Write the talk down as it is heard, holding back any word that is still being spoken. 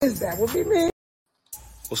That would be me.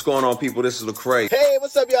 What's going on, people? This is Lecrae. Hey,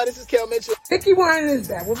 what's up, y'all? This is Kel Mitchell. Vicky Winans,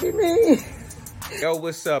 that would be me. Yo,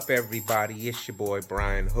 what's up, everybody? It's your boy,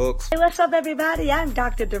 Brian Hooks. Hey, what's up, everybody? I'm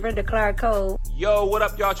Dr. Dorinda Clark Cole. Yo, what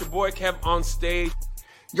up, y'all? It's your boy, Kev, on stage.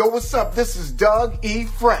 Yo, what's up? This is Doug E.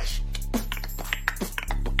 Fresh.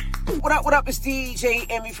 What up? It's DJ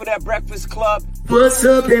Emmy for that Breakfast Club. What's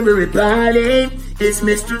up, everybody? It's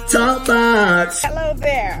Mr. Talkbox. Hello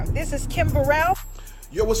there. This is Kim Burrell.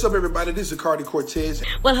 Yo, what's up, everybody? This is Cardi Cortez.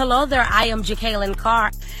 Well, hello there. I am Jacqueline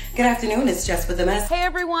Carr. Good afternoon. It's Jess with the mess. Hey,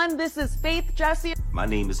 everyone. This is Faith Jessie. My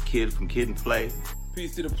name is Kid from Kid and Play.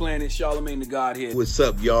 Peace to the planet, Charlemagne the God here. What's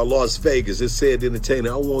up, y'all? Las Vegas, it's Said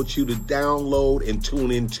Entertainer. I want you to download and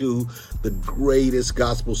tune into the greatest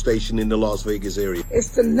gospel station in the Las Vegas area.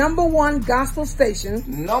 It's the #1 gospel station.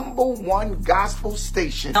 #1 gospel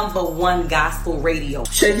station. #1 gospel radio.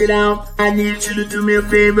 Check it out. I need you to do me a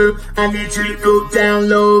favor. I need you to go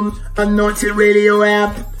download Anointed Radio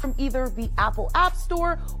app. From either the Apple App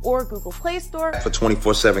Store or Google Play Store. For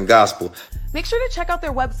 24/7 gospel. Make sure to check out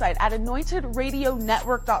their website at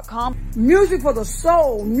anointedradionetwork.com. Music for the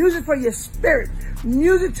soul, music for your spirit,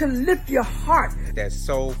 music to lift your heart. That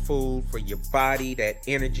soul food for your body, that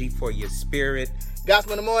energy for your spirit.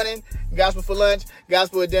 Gospel in the morning, gospel for lunch,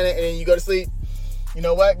 gospel at dinner, and then you go to sleep. You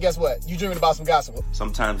know what? Guess what? You dreaming about some gospel.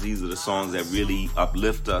 Sometimes these are the songs that really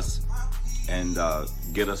uplift us and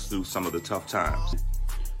get us through some of the tough times.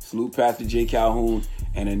 Salute Pastor J. Calhoun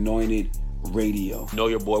and Anointed Radio. Know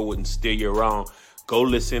your boy wouldn't steer you wrong. Go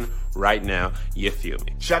listen right now. You feel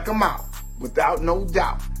me? Check them out, without no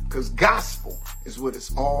doubt, because gospel is what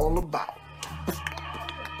it's all about.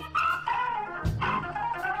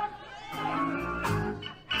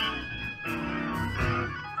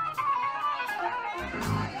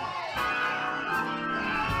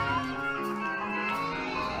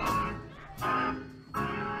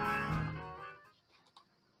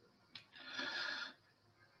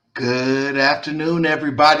 Good afternoon,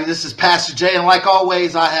 everybody. This is Pastor Jay, and like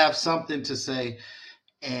always, I have something to say,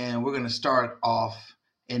 and we're going to start off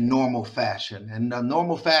in normal fashion. And the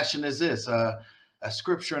normal fashion is this, a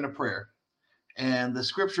scripture and a prayer. And the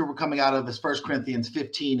scripture we're coming out of is 1 Corinthians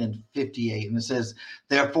 15:58, and it says,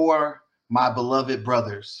 "Therefore, my beloved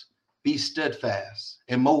brothers, be steadfast,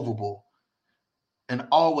 immovable, and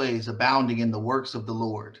always abounding in the works of the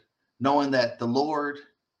Lord, knowing that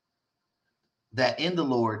in the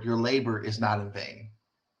Lord your labor is not in vain."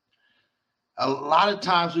 A lot of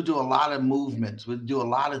times we do a lot of movements, we do a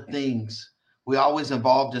lot of things. We're always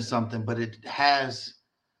involved in something, but it has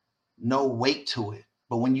no weight to it.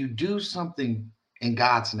 But when you do something in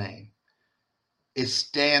God's name, it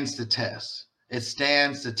stands the test. It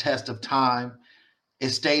stands the test of time.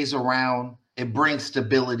 It stays around. It brings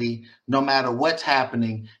stability. No matter what's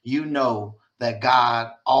happening, you know that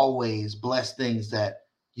God always bless things that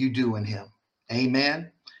you do in him. Amen.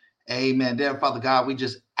 Amen. Dear Father God, we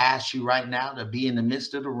just ask you right now to be in the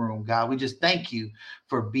midst of the room, God. We just thank you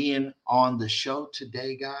for being on the show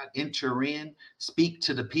today, God. Enter in, speak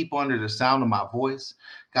to the people under the sound of my voice.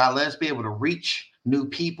 God, let us be able to reach new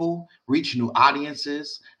people, reach new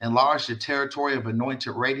audiences, enlarge the territory of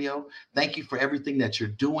Anointed Radio. Thank you for everything that you're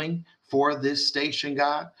doing for this station,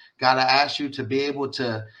 God. God, I ask you to be able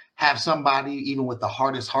to have somebody, even with the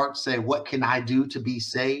hardest heart, say, "What can I do to be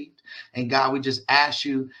saved?" And God, we just ask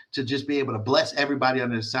you to just be able to bless everybody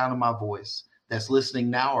under the sound of my voice that's listening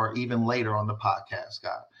now or even later on the podcast,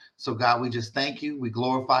 God. So God, we just thank you. We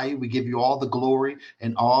glorify you. We give you all the glory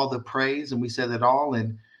and all the praise. And we say that all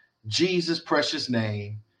in Jesus' precious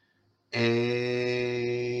name. Amen.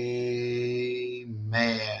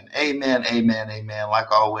 Amen. Amen. Amen.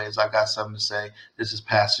 Like always, I got something to say. This is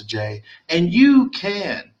Pastor Jay. And you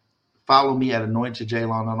can follow me at Anointed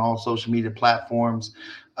Jaylon on all social media platforms.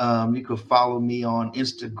 You can follow me on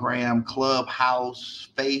Instagram, Clubhouse,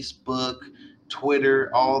 Facebook, Twitter,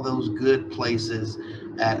 all those good places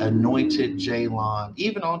at Anointed Jaylon.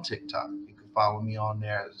 Even on TikTok, you can follow me on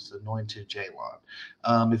there as Anointed Jaylon.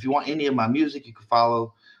 If you want any of my music, you can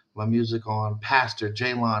follow my music on Pastor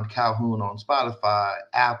Jaylon Calhoun on Spotify,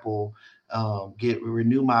 Apple.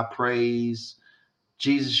 Renew My Praise,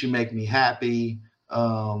 Jesus, You Make Me Happy.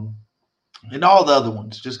 And all the other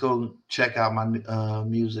ones. Just go check out my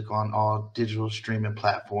music on all digital streaming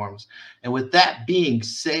platforms. And with that being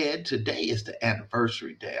said, today is the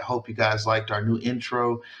anniversary day. I hope you guys liked our new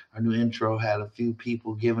intro. Our new intro had a few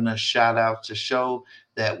people giving us shout outs to show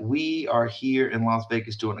that we are here in Las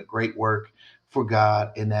Vegas doing a great work for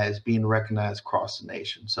God, and that is being recognized across the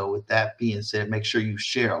nation. So with that being said, make sure you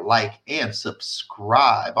share, like, and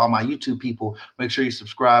subscribe. All my YouTube people, make sure you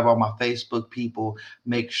subscribe. All my Facebook people,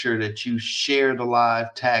 make sure that you share the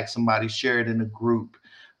live, tag somebody, share it in a group,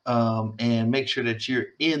 and make sure that you're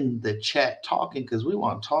in the chat talking, because we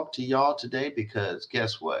want to talk to y'all today, because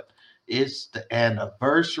guess what? It's the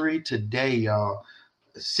anniversary today, y'all.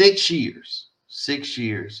 6 years. 6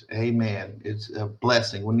 years. Amen. It's a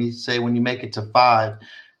blessing. When you make it to 5,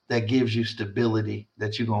 that gives you stability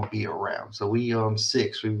that you're going to be around. So we on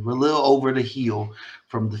 6. We're a little over the hill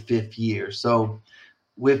from the 5th year. So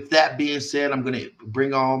with that being said, I'm going to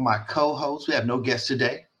bring on my co-hosts. We have no guests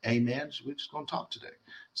today. Amen. So we're just going to talk today.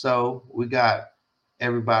 So we got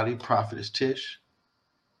everybody, Prophetess Tish.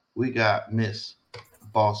 We got Miss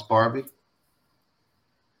Boss Barbie.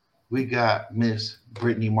 We got Miss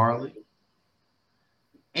Brittany Marley.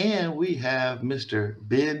 And we have Mr.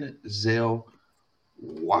 Benzel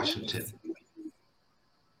Washington,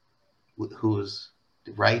 who is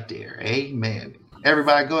right there. Amen.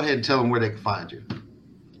 Everybody, go ahead and tell them where they can find you.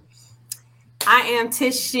 I am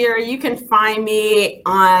Tish Shearer. You can find me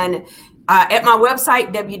on at my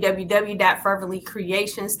website,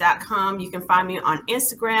 www.ferventlycreations.com. You can find me on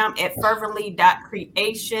Instagram at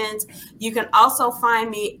fervently.creations. You can also find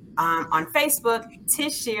me on Facebook,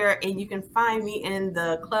 Tish Shearer, and you can find me in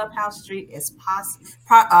the Clubhouse Street as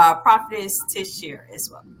Prophetess Tish Shearer as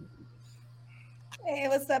well. Hey,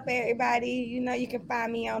 what's up, everybody? You know, you can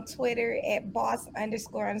find me on Twitter at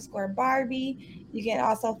boss__Barbie. You can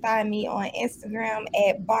also find me on Instagram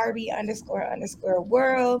at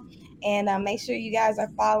Barbie__world. And make sure you guys are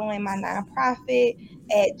following my nonprofit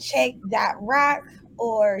at check.rock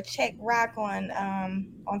or check rock on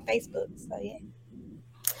Facebook. So, yeah.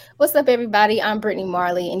 What's up, everybody? I'm Brittany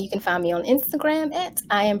Marley, and you can find me on Instagram at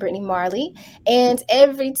I am Brittany Marley. And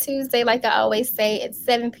every Tuesday, like I always say, at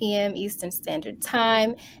 7 p.m. Eastern Standard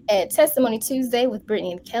Time at Testimony Tuesday with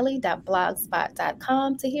Brittany and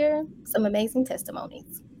Kelly.blogspot.com to hear some amazing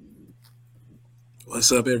testimonies.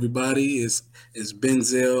 What's up, everybody? It's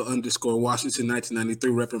Benzel _Washington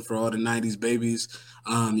 1993, repping for all the 90s babies.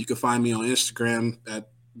 You can find me on Instagram at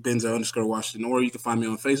Benzel _Washington, or you can find me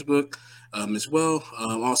on Facebook as well.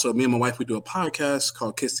 Also, me and my wife, we do a podcast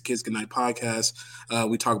called Kiss the Kids Goodnight Podcast.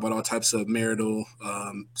 We talk about all types of marital,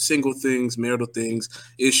 single things, marital things,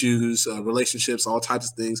 issues, relationships, all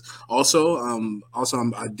types of things. Also,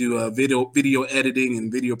 I do video editing and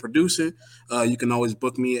video producing. You can always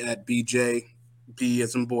book me at BJ, B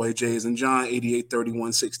as in boy, J as in John,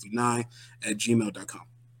 883169 at gmail.com.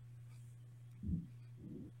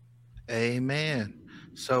 Amen.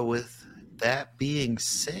 So with that being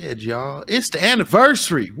said, y'all, it's the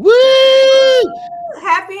anniversary. Woo!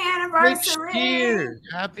 Happy anniversary. 6 years.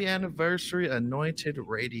 Happy anniversary, Anointed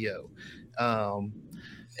Radio. And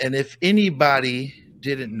if anybody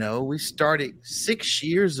didn't know, we started 6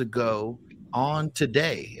 years ago on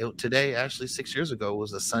today. Today, actually 6 years ago,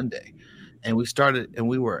 was a Sunday. And we started, and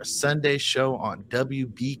we were a Sunday show on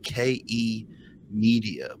WBKE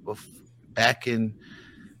Media back in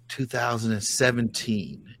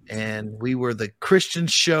 2017. And we were the Christian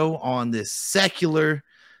show on this secular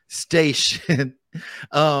station.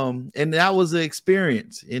 And that was the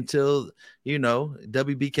experience until,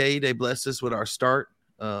 WBKE, they blessed us with our start.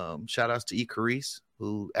 Shout outs to E. Carice,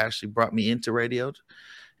 who actually brought me into radio.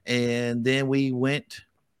 And then we went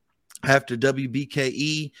after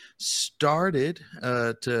WBKE started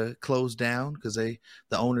to close down because the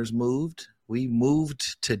owners moved. We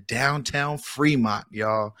moved to downtown Fremont,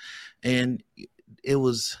 y'all. And it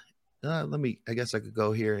was, I guess I could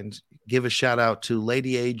go here and give a shout out to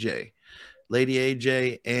Lady AJ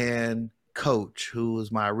and Coach, who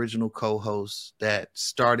was my original co-host that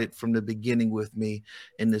started from the beginning with me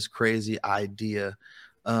in this crazy idea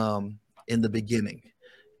in the beginning.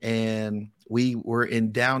 And we were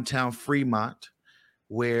in downtown Fremont,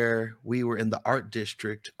 where we were in the art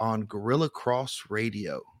district on Gorilla Cross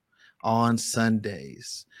Radio on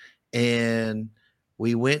Sundays. And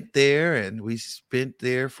we went there and we spent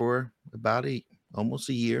there for about almost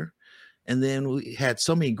a year. And then we had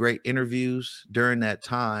so many great interviews during that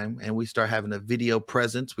time. And we started having a video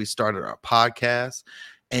presence. We started our podcast.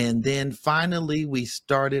 And then finally, we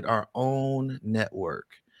started our own network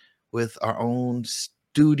with our own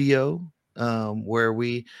studio, where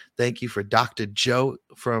we thank you for Dr. Joe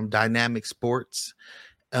from Dynamic Sports,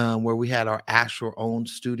 where we had our actual own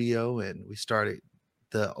studio, and we started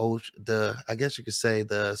I guess you could say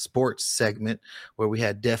the sports segment where we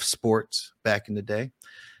had Def Sports back in the day,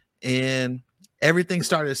 and everything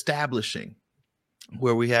started establishing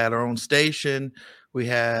where we had our own station. We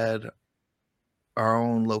had our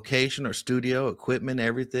own location or studio, equipment,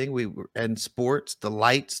 everything. We were in sports, the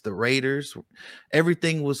lights, the Raiders,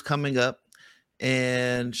 everything was coming up.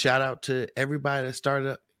 And shout out to everybody that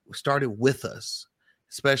started with us,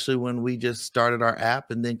 especially when we just started our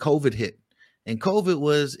app and then COVID hit. And COVID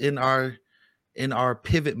was in our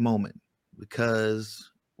pivot moment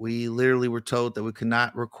because we literally were told that we could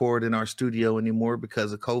not record in our studio anymore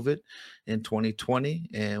because of COVID in 2020.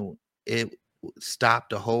 And it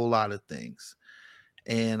stopped a whole lot of things.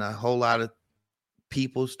 And a whole lot of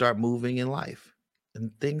people start moving in life and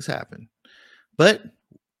things happen. But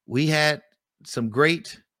we had some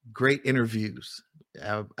great interviews.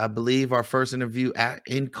 I believe our first interview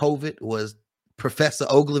in COVID was Professor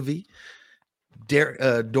Ogilvy,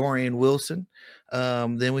 Dorian Wilson.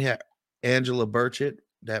 Then we had Angela Burchett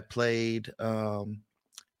that played on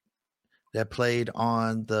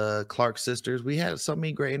the Clark sisters. We had so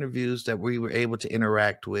many great interviews that we were able to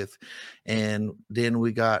interact with. And then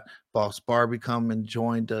we got Boss Barbie come and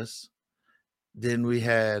joined us. Then we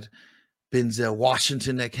had Benzel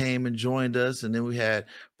Washington that came and joined us. And then we had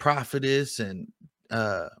Prophetess and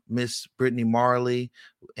Miss Brittany Marley.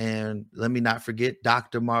 And let me not forget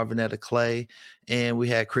Dr. Marvinetta Clay. And we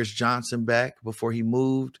had Chris Johnson back before he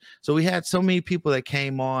moved. So we had so many people that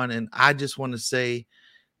came on. And I just want to say,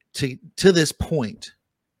 to this point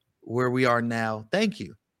where we are now, thank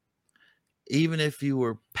you. Even if you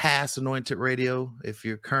were past Anointed Radio, if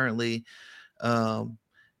you're currently, I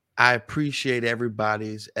appreciate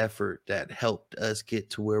everybody's effort that helped us get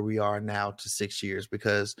to where we are now to 6 years,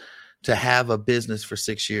 because to have a business for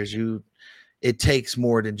 6 years, it takes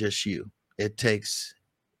more than just you. It takes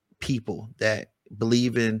people that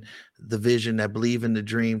believe in the vision, that believe in the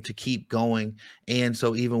dream to keep going. And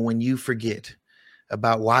so even when you forget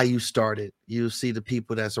about why you started, you see the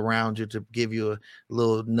people that's around you to give you a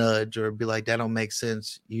little nudge or be like, that don't make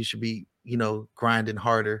sense. You should be, grinding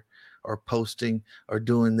harder or posting or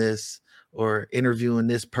doing this or interviewing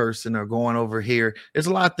this person or going over here. There's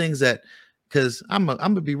a lot of things that, because I'm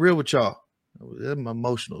gonna be real with y'all. I'm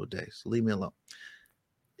emotional today, so leave me alone.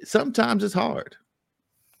 Sometimes it's hard.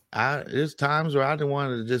 There's times where I didn't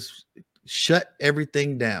want to just shut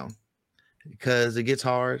everything down because it gets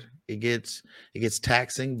hard. It gets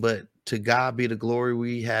taxing, but to God be the glory.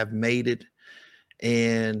 We have made it,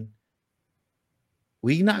 and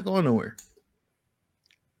we not going nowhere.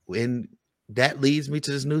 And that leads me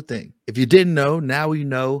to this new thing. If you didn't know, now you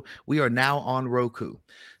know. We are now on Roku,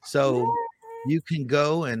 so you can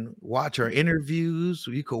go and watch our interviews.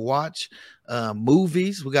 You can watch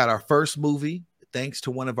movies. We got our first movie thanks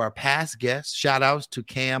to one of our past guests. Shout outs to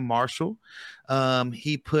Cam Marshall.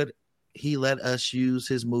 He let us use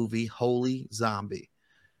his movie Holy Zombie,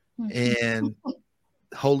 and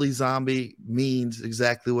Holy Zombie means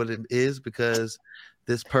exactly what it is, because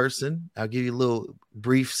this person, I'll give you a little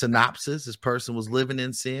brief synopsis. This person was living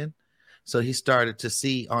in sin. So he started to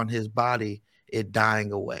see on his body it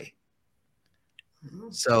dying away.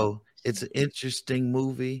 So it's an interesting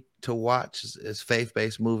movie to watch. It's a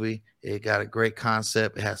faith-based movie. It got a great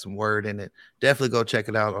concept. It has some word in it. Definitely go check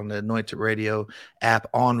it out on the Anointed Radio app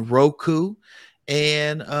on Roku.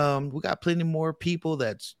 And we got plenty more people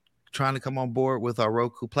that's trying to come on board with our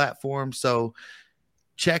Roku platform. So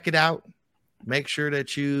check it out. Make sure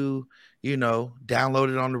that you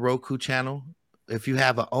download it on the Roku channel. If you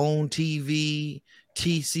have an own TV,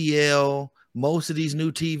 TCL, most of these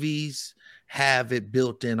new TVs have it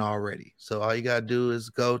built in already. So all you got to do is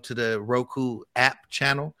go to the Roku app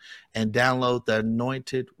channel and download the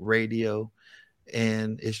Anointed Radio.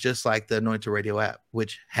 And it's just like the Anointed Radio app,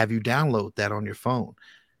 which have you download that on your phone,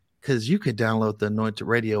 because you could download the Anointed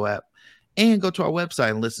Radio app and go to our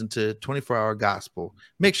website and listen to 24-hour gospel.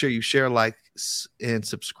 Make sure you share, like, and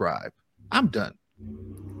subscribe. I'm done.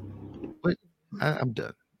 Wait, I'm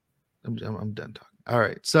done. I'm done talking. All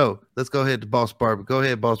right, so let's go ahead to Boss Barbie. Go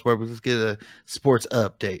ahead, Boss Barbie. Let's get a sports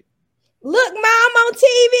update. Look, Mom, on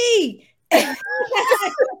TV.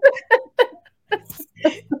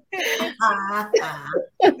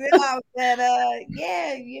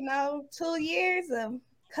 Yeah, 2 years of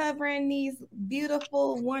covering these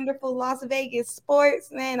beautiful, wonderful Las Vegas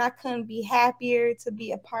sports, man. I couldn't be happier to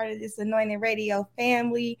be a part of this Anointed Radio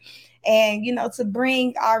family, and to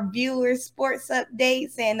bring our viewers sports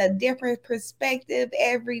updates and a different perspective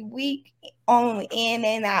every week on in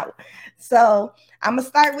and out. So I'm gonna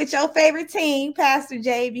start with your favorite team, Pastor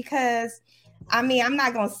Jay, because I'm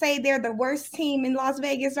not gonna say they're the worst team in Las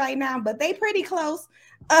Vegas right now, but they pretty close.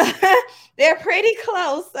 They're pretty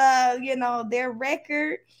close. Their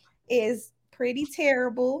record is pretty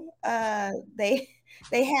terrible. They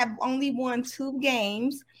have only won 2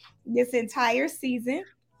 games this entire season.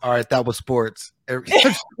 All right, that was sports. I'm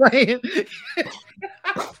just playing.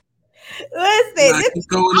 Listen, keep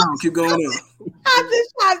going on. Keep going on. I'm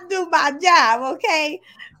just trying to do my job, okay?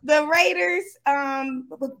 The Raiders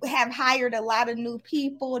have hired a lot of new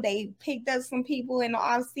people. They picked up some people in the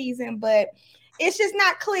offseason, but it's just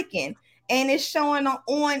not clicking. And it's showing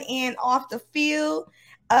on and off the field.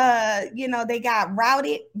 They got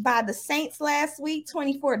routed by the Saints last week,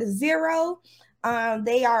 24-0.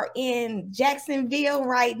 They are in Jacksonville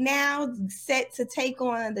right now, set to take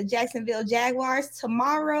on the Jacksonville Jaguars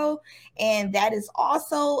tomorrow. And that is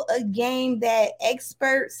also a game that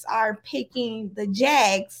experts are picking the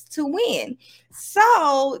Jags to win.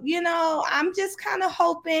 So, I'm just kind of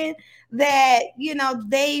hoping that,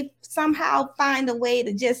 they somehow find a way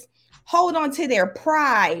to just hold on to their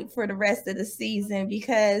pride for the rest of the season,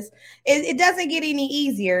 because it doesn't get any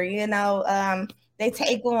easier, They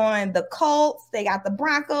take on the Colts. They got the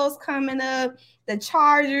Broncos coming up, the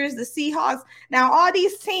Chargers, the Seahawks. Now, all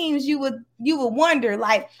these teams, you would wonder,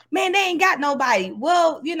 like, man, they ain't got nobody.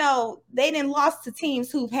 Well, they didn't lost to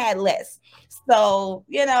teams who've had less. So,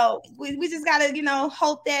 we just got to,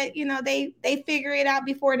 hope that, they figure it out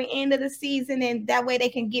before the end of the season, and that way they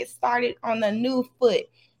can get started on a new foot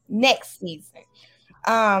next season.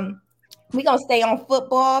 We're going to stay on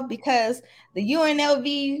football because the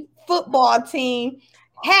UNLV football team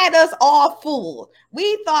had us all fooled.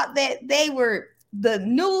 We thought that they were the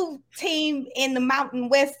new team in the Mountain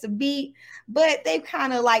West to beat, but they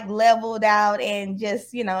kind of like leveled out and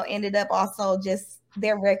just, ended up also just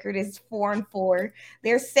their record is 4-4.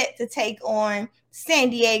 They're set to take on San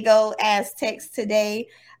Diego Aztecs today.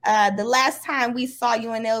 The last time we saw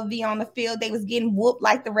UNLV on the field, they was getting whooped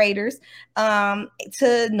like the Raiders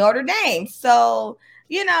to Notre Dame. So,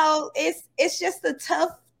 it's just a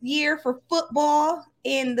tough year for football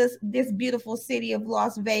in this beautiful city of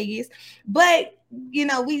Las Vegas. But,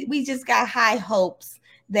 we just got high hopes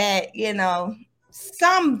that,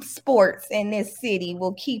 some sports in this city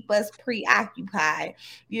will keep us preoccupied,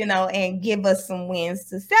 and give us some wins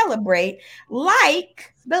to celebrate,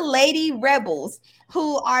 like the Lady Rebels,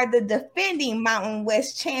 who are the defending Mountain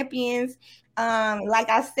West champions. Like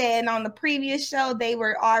I said on the previous show, they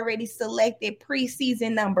were already selected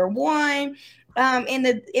preseason number 1 in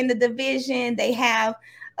the division. They have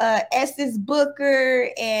Estes Booker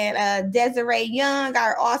and Desiree Young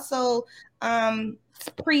are also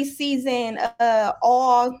preseason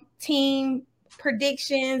all team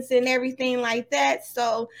predictions and everything like that.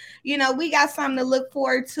 So, we got something to look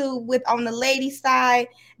forward to with on the lady side.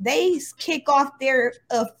 They kick off their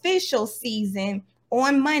official season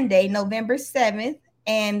on Monday, November 7th,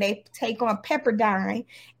 and they take on Pepperdine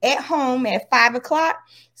at home at 5:00.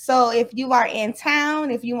 So if you are in town,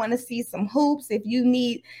 if you want to see some hoops, if you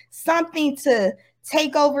need something to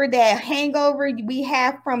take over that hangover we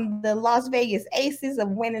have from the Las Vegas Aces of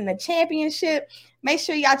winning the championship, make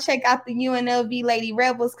sure y'all check out the UNLV Lady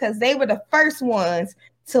Rebels, because they were the first ones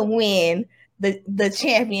to win the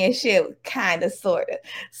championship, kind of, sort of.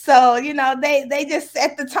 So, they just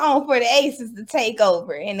set the tone for the Aces to take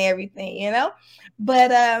over and everything,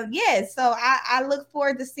 But, so I look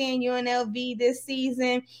forward to seeing UNLV this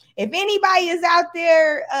season. If anybody is out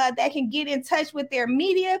there that can get in touch with their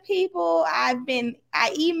media people, I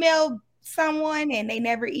emailed someone and they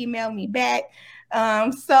never emailed me back.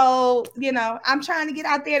 So, I'm trying to get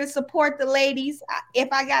out there to support the ladies. If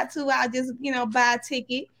I got to, I'll just, buy a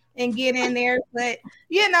ticket and get in there. But,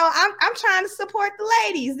 I'm trying to support the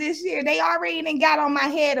ladies this year. They already got on my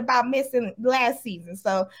head about missing last season.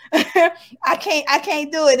 So I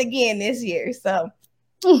can't do it again this year. So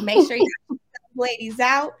make sure you check the ladies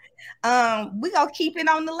out. We're going to keep it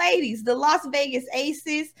on the ladies. The Las Vegas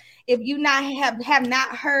Aces, if you have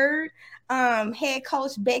not heard, head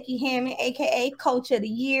coach Becky Hammon, aka Coach of the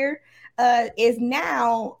Year, is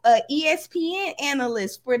now an ESPN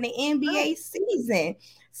analyst for the NBA season.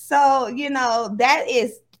 So, that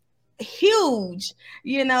is huge,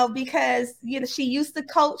 because, she used to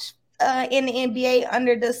coach in the NBA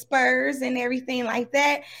under the Spurs and everything like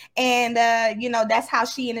that. And, that's how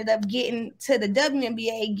she ended up getting to the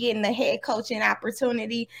WNBA, getting the head coaching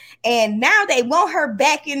opportunity. And now they want her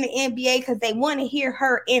back in the NBA because they want to hear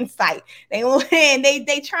her insight. They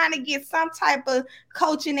trying to get some type of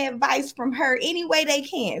coaching advice from her any way they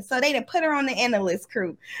can. So they done put her on the analyst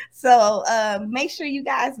crew. So make sure you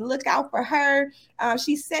guys look out for her.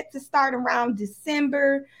 She's set to start around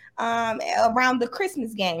December. Around the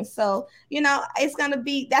Christmas game. So, it's going to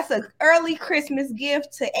be, that's an early Christmas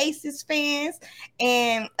gift to Aces fans.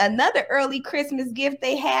 And another early Christmas gift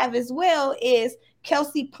they have as well is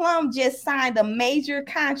Kelsey Plum just signed a major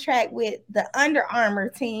contract with the Under Armour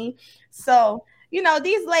team. So,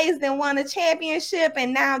 these ladies then won a championship,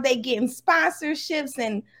 and now they getting sponsorships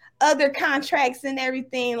and other contracts and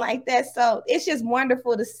everything like that. So it's just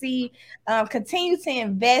wonderful to see continue to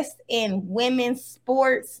invest in women's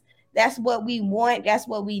sports. That's what we want. That's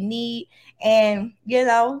what we need. And,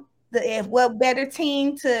 what better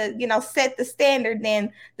team to, set the standard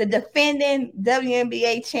than the defending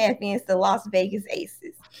WNBA champions, the Las Vegas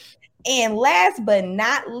Aces. And last but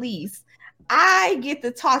not least, I get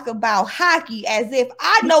to talk about hockey as if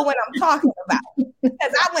I know what I'm talking about,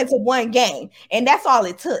 because I went to one game and that's all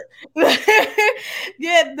it took.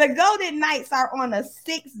 Yeah, the Golden Knights are on a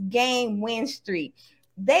 6-game win streak.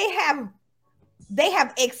 They have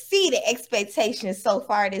exceeded expectations so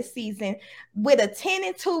far this season with a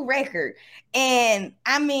 10-2 record. And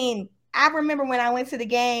I mean, I remember when I went to the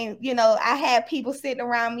game, I had people sitting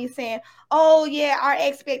around me saying, oh yeah, our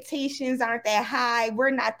expectations aren't that high. We're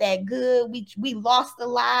not that good. We lost a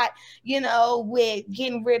lot, with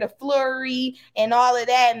getting rid of Fleury and all of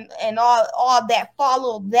that and all that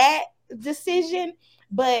followed that decision.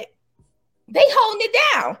 But they holding it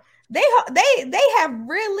down. They have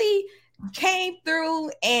really came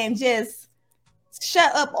through and just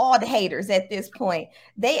shut up all the haters at this point.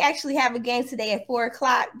 They actually have a game today at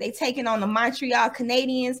 4:00. They taking on the Montreal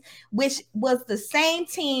Canadiens, which was the same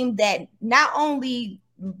team that not only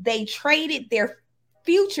they traded their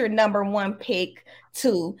future number 1 pick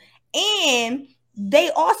to, and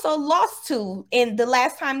they also lost to in the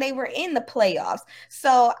last time they were in the playoffs.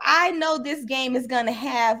 So I know this game is going to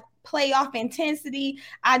have playoff intensity.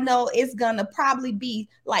 I know it's gonna probably be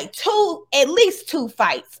like at least 2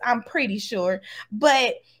 fights, I'm pretty sure.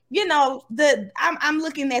 But I'm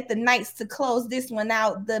looking at the Knights to close this one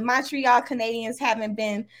out. The Montreal Canadiens haven't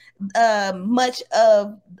been much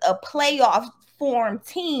of a playoff form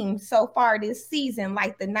team so far this season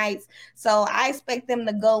like the Knights, so I expect them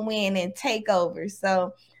to go in and take over.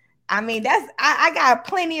 So I mean, I got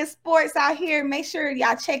plenty of sports out here. Make sure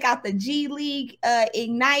y'all check out the G League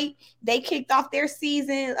Ignite. They kicked off their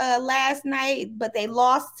season last night, but they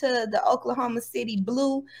lost to the Oklahoma City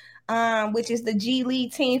Blue, which is the G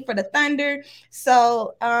League team for the Thunder.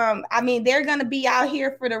 So, I mean, they're going to be out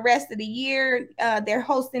here for the rest of the year. They're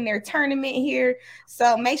hosting their tournament here.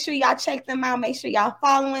 So make sure y'all check them out. Make sure y'all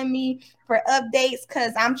following me for updates,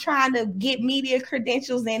 because I'm trying to get media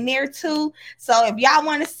credentials in there too. So if y'all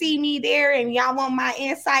want to see me there and y'all want my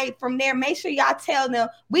insight from there, make sure y'all tell them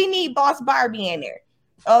we need Boss Barbie in there.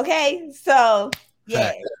 Okay? So,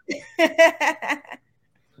 yeah.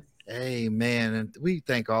 Amen. And we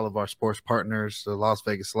thank all of our sports partners, the Las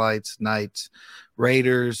Vegas Lights, Knights,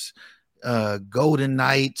 Raiders, Golden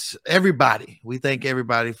Knights, everybody. We thank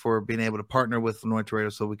everybody for being able to partner with Anointed Radio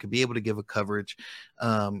so we could be able to give a coverage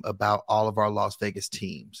about all of our Las Vegas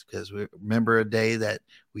teams, because we remember a day that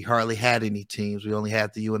we hardly had any teams. We only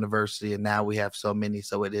had the University, and now we have so many.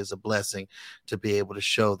 So it is a blessing to be able to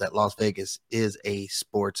show that Las Vegas is a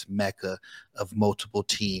sports mecca of multiple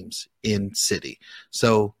teams in city.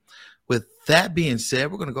 So with that being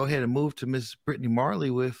said, we're going to go ahead and move to Miss Brittany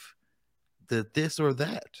Marley with the this or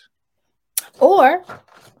that. Or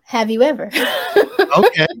have you ever?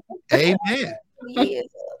 Okay. Amen. Yeah.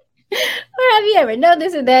 Or have you ever? No,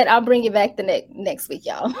 this or that. I'll bring it back the next week,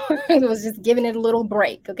 y'all. It was just giving it a little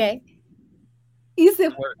break, okay? You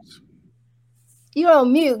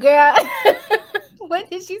on mute, girl. What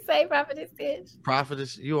did she say, Prophetess Tish?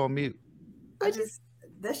 Prophetess, you on mute.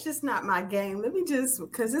 That's just not my game. Let me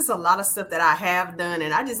because there's a lot of stuff that I have done,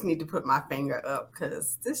 and I just need to put my finger up,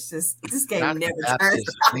 because this game never turns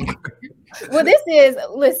out. Well,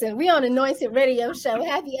 listen, we on Anointed Radio Show.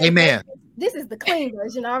 Have you? Amen. This is the clean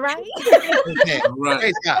version, all right? Okay.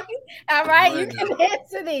 Right. All right, you can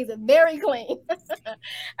answer these. Very clean. All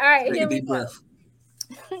right, here we go.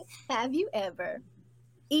 Have you ever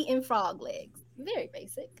eaten frog legs? Very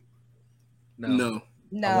basic. No.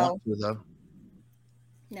 I want to, though.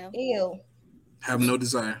 No. Ew. Have no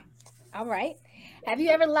desire. All right. Have you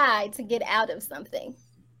ever lied to get out of something?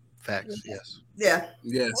 Facts, yes. Yeah.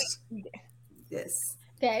 Yes. Yes.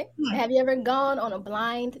 Okay. Have you ever gone on a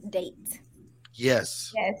blind date?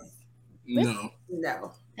 Yes. Yes.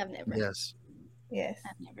 No. I've never. Yes. Yes.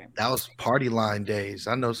 I've never. That was party line days.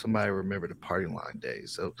 I know somebody remember the party line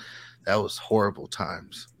days. So that was horrible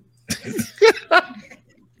times.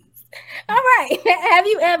 All right. Have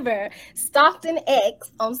you ever stalked an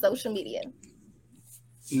ex on social media?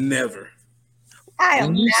 Never.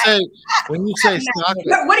 When you say stalk,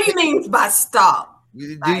 what do you mean by stalk? Do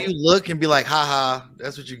you look and be like, haha,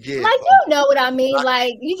 that's what you get? Like, you know what I mean?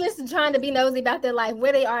 Like, you just trying to be nosy about their life,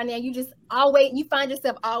 where they are now. You just you find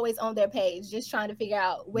yourself always on their page, just trying to figure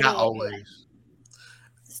out where Not they always.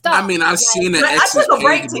 Stop. I mean, I've seen an I ex's took a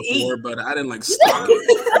break page to before, eat. but I didn't like stalk.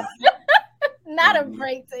 Not a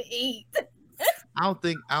break to eat. I don't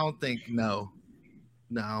think no,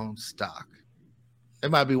 I don't stalk. It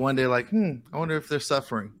might be one day like, I wonder if they're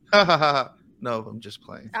suffering. No, I'm just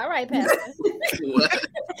playing. All right, Pastor. What?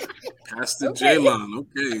 Pastor Okay. J-Lon,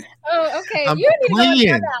 okay. Oh, okay. I'm You need to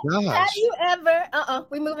playing. go out. Gosh. Have you ever?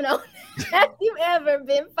 We moving on. Have you ever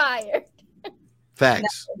been fired?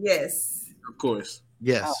 Facts. Yes. Of course.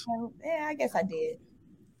 Yes. Yeah, I guess I did.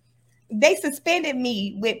 They suspended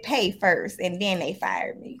me with pay first, and then they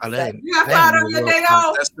fired me. Oh, So- that- You got that fired ain't on your real day fun.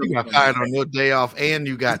 off? You got fired on your day off, and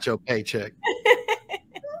you got your paycheck.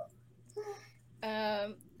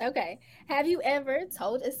 Okay. Have you ever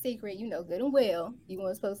told a secret you know good and well you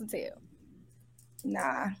weren't supposed to tell?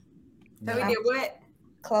 Nah. So we did what?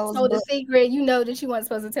 Closed Told a book. secret you know that you weren't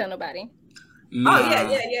supposed to tell nobody. Nah, Oh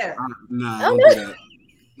yeah. Nah, Oh, don't no. do that.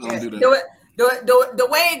 Don't do that. The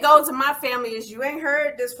way it goes in my family is you ain't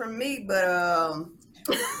heard this from me, but Oh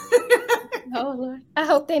Lord. I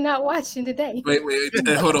hope they're not watching today. Wait,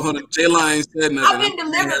 hold on. J-Line ain't said nothing. I've been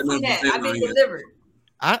delivered from that. I've been J-Line yet. delivered.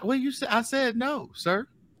 You said I said no, sir.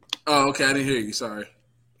 Oh, okay. I didn't hear you. Sorry.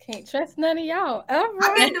 Can't trust none of y'all. All I've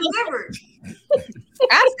right. been delivered.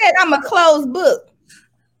 I said I'm a closed book.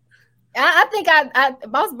 I think I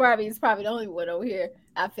Boss Barbie is probably the only one over here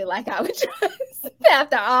I feel like I would trust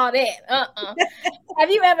after all that.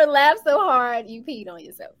 Have you ever laughed so hard you peed on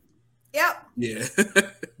yourself? Yep. Yeah.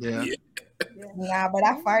 Yeah. Nah, but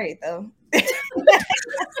I farted though.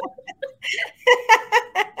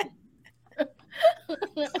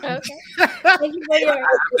 Okay. Thank you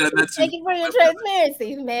for your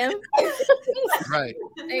transparency, ma'am. Right.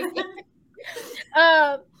 Thank you.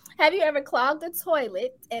 Have you ever clogged a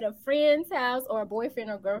toilet at a friend's house or a boyfriend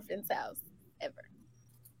or girlfriend's house ever?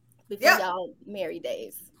 Before y'all married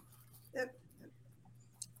days. Yep.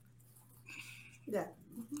 Yeah.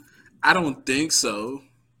 I don't think so.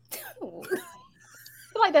 I feel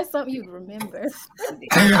like that's something you'd remember.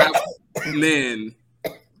 Man,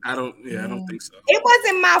 I don't think so. It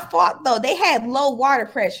wasn't my fault though. They had low water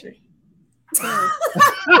pressure.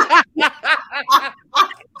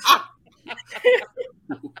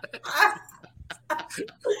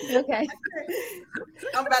 Okay.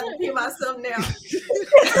 I'm about to pee myself now.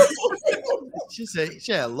 She said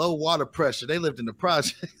she had low water pressure. They lived in the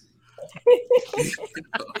project.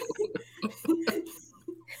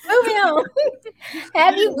 Moving on.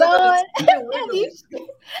 Have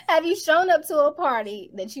you shown up to a party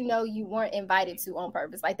that you know you weren't invited to on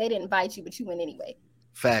purpose? Like they didn't invite you, but you went anyway.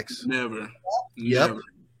 Facts. Never. Yep.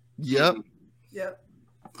 Yep.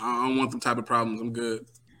 I don't want them type of problems. I'm good.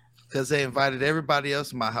 Because they invited everybody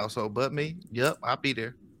else in my household but me. Yep, I'll be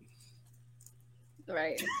there.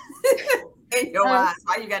 Right. In your eyes.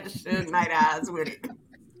 Why you got the Suge Knight eyes with it?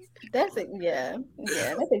 That's it. Yeah.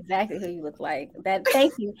 That's exactly who you look like.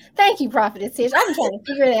 Thank you, Prophetess Tish. I'm trying to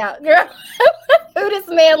figure it out, girl. Who this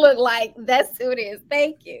man look like? That's who it is.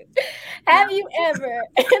 Thank you. Have you ever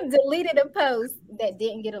deleted a post that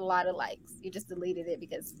didn't get a lot of likes? You just deleted it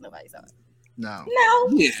because nobody saw it. No.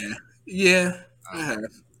 Yeah, I have.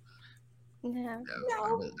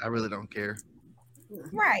 No. I really don't care.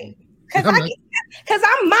 Right. Because I'm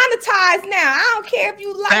monetized now. I don't care if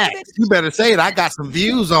you like Facts. it. You better say it. I got some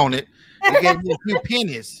views on it. They gave me a few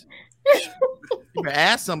pennies. You better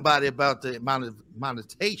ask somebody about the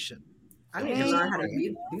monetization. I need to learn how to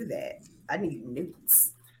do that. I need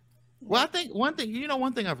newts. Well, I think one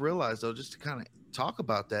thing I've realized though, just to kind of talk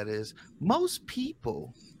about that is most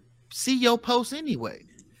people see your posts anyway.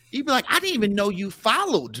 You'd be like, I didn't even know you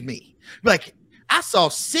followed me. Like, I saw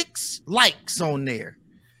 6 likes on there,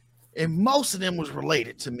 and most of them was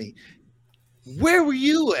related to me. Where were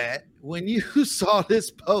you at when you saw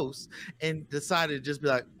this post and decided to just be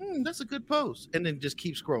like, that's a good post, and then just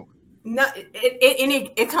keep scrolling? No,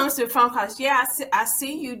 it comes to phone calls. Yeah, I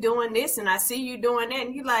see you doing this and I see you doing that,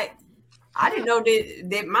 and you like, I didn't know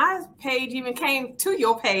that my page even came to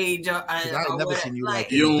your page. I've never seen you like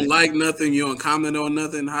you don't like nothing. You don't comment on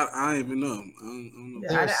nothing. I don't even know. I don't know.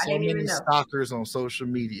 There are so many stalkers on social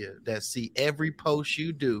media that see every post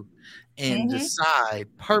you do and decide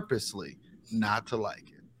purposely not to like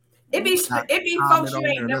it. It be folks you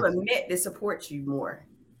ain't never met that support you more.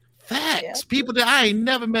 Facts. People that I ain't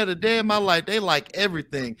never met a day in my life, they like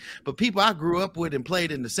everything. But people I grew up with and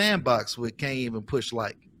played in the sandbox with can't even push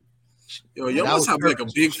like. Yo, y'all must have like a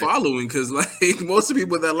big following because like most of the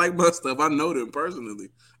people that like my stuff, I know them personally.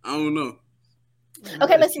 I don't know.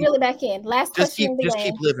 Okay, let's reel it back in. Last question. Just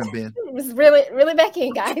keep living, Ben. Let's reel it back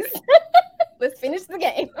in, guys. Let's finish the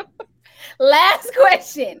game. Last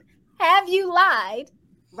question. Have you lied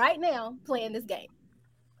right now playing this game?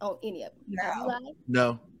 on any of them. Have you lied?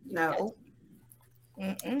 No. No.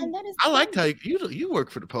 And that is I liked how you work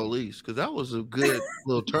for the police because that was a good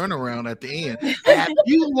little turnaround at the end. Have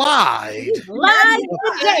you lied? Lied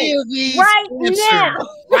today, right now.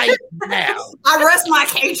 Right now. I rest my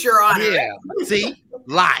case, Your Honor. Yeah. See,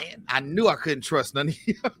 lying. I knew I couldn't trust none of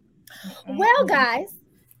you. Well, guys,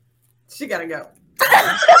 she gotta go.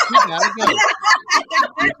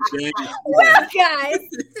 Well, guys,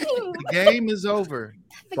 the game is over.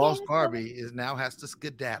 Boss Barbie now has to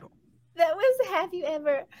skedaddle. That was Have You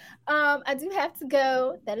Ever. I do have to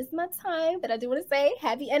go. That is my time. But I do want to say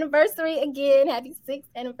happy anniversary again. Happy 6th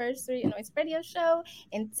anniversary Anointed Radio Show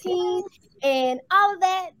and team and all of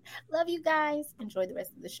that. Love you guys. Enjoy the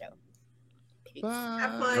rest of the show. Peace.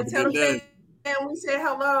 Have fun. Tell the fam we say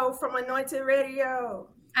hello from Anointed Radio.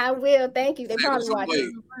 I will. Thank you. They probably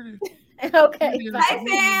watching. Okay. Bye,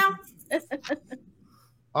 fam.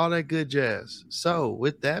 All that good jazz. So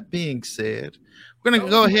with that being said, we're going to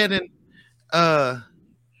go ahead and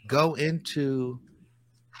go into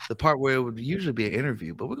the part where it would usually be an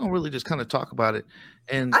interview, but we're going to really just kind of talk about it.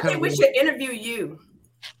 And I think we should interview you.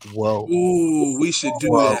 Whoa. Ooh, we should do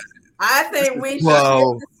that. I think we should get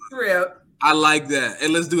the script. I like that. Hey,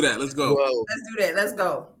 let's do that. Let's go. Whoa. Let's do that. Let's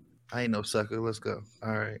go. I ain't no sucker. Let's go.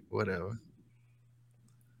 All right, whatever.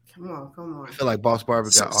 Come on. I feel like Boss Barbie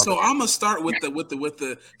got So I'm gonna start with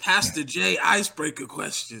the Pastor J icebreaker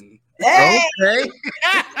question. Hey! Okay.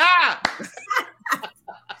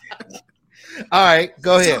 All right,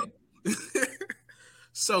 go ahead.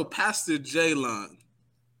 So Pastor Jaylon,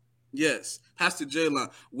 yes, Pastor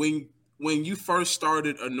Jaylon, when you first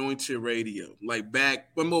started Anointed Radio, like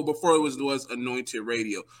back before it was Anointed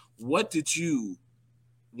Radio, what did you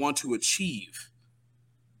want to achieve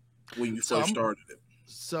when you first started it?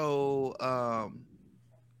 So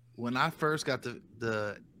when I first got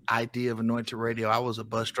the idea of Anointed Radio, I was a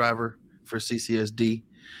bus driver for CCSD,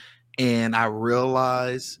 and I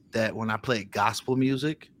realized that when I played gospel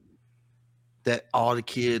music, that all the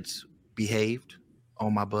kids behaved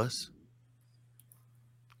on my bus.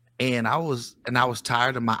 And I was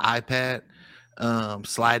tired of my iPad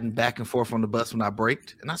sliding back and forth on the bus when I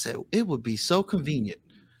braked. And I said, it would be so convenient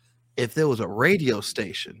if there was a radio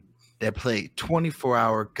station that played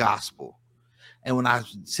 24-hour gospel. And when I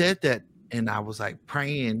said that, and I was like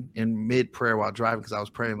praying in mid-prayer while driving, because I was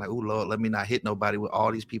praying like, oh, Lord, let me not hit nobody with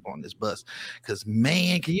all these people on this bus. Because,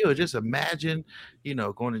 man, can you just imagine,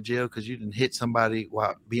 going to jail because you didn't hit somebody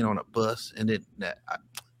while being on a bus? And then,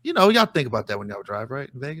 y'all think about that when y'all drive, right?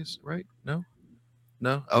 In Vegas, right? No?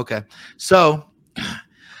 Okay. So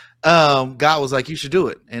God was like, you should do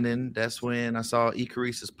it. And then that's when I saw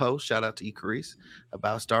Icarice's post, shout out to Icarice,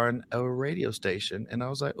 about starting a radio station. And I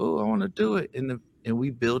was like, oh, I want to do it. And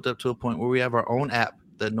we built up to a point where we have our own app,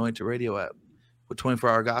 the Anointed Radio app, with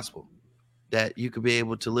 24-hour gospel, that you could be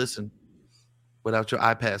able to listen without your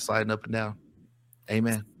iPad sliding up and down.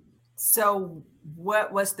 Amen. So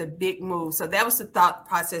what was the big move? So that was the thought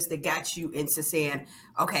process that got you into saying,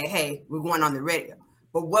 okay, hey, we're going on the radio.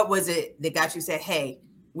 But what was it that got you said, hey,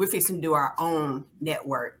 we're fixing to do our own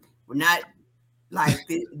network? We're not like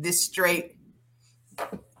this straight.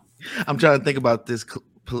 I'm trying to think about this.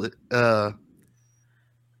 The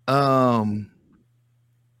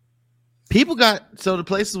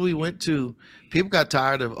places we went to, people got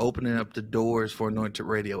tired of opening up the doors for Anointed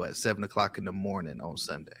Radio at 7:00 in the morning on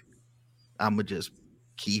Sunday. I'm gonna just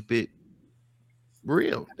keep it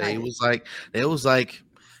real. They was like,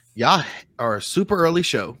 y'all are a super early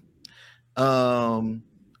show, and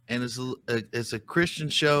it's a Christian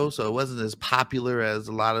show, so it wasn't as popular as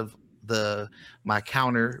a lot of my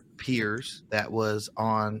counter peers that was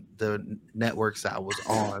on the networks I was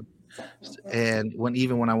on. And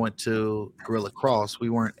when I went to Gorilla Cross, we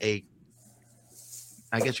weren't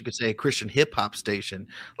I guess you could say a Christian hip hop station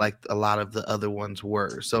like a lot of the other ones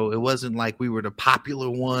were. So it wasn't like we were the popular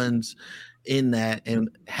ones in that, and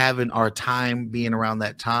having our time being around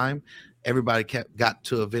that time, everybody got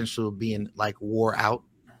to eventually being like wore out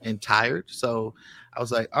and tired. So I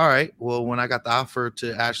was like, all right, well, when I got the offer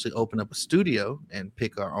to actually open up a studio and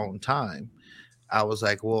pick our own time, I was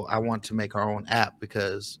like, well, I want to make our own app,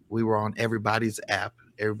 because we were on everybody's app,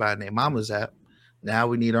 everybody named Mama's app. Now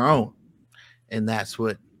we need our own. And that's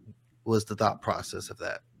what was the thought process of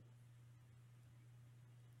that.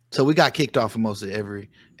 So we got kicked off of most of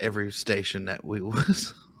every station that we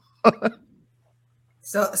was.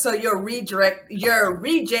 So your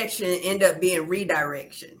rejection ended up being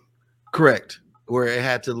redirection. Correct. Where it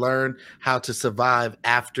had to learn how to survive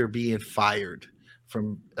after being fired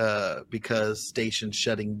from because stations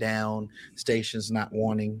shutting down, stations not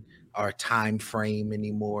wanting our time frame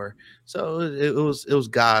anymore. So it was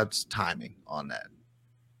God's timing on that.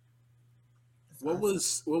 What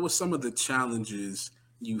was some of the challenges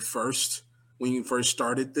when you first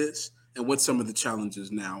started this, and what's some of the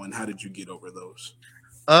challenges now, and how did you get over those?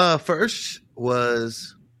 First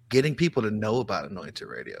was getting people to know about Anointed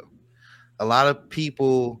Radio. A lot of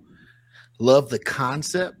people love the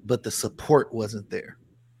concept, but the support wasn't there.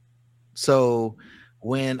 So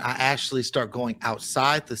when I actually start going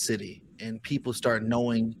outside the city and people start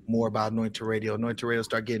knowing more about Anointed Radio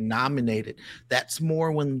start getting nominated, that's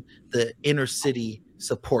more when the inner city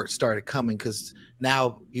support started coming, because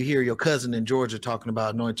now you hear your cousin in Georgia talking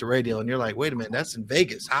about Anointed Radio and you're like, wait a minute, that's in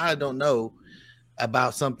Vegas. I don't know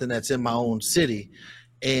about something that's in my own city.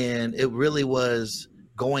 And it really was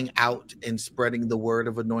going out and spreading the word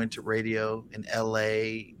of Anointed Radio in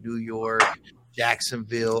LA, New York,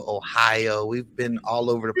 Jacksonville, Ohio. We've been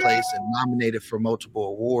all over the place and nominated for multiple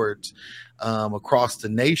awards across the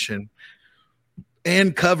nation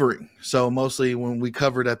and covering. So mostly when we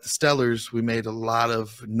covered at the Stellars, we made a lot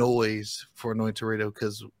of noise for Anointed Radio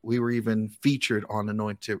because we were even featured on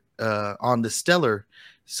on the Stellar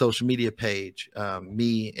social media page.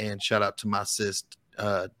 Me and shout out to my sis,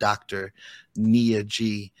 Dr. Nia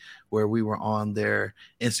G, where we were on their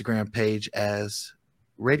Instagram page as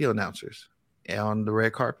radio announcers on the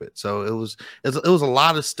red carpet. So it was a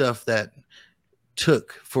lot of stuff that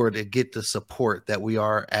took for it to get the support that we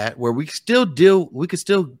are at, where we could still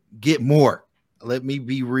get more. Let me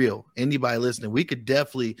be real. Anybody listening, we could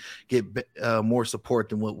definitely get more support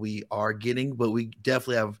than what we are getting, but we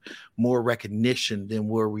definitely have more recognition than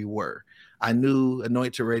where we were. I knew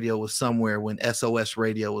Anointed Radio was somewhere when SOS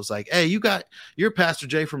Radio was like, hey, you're Pastor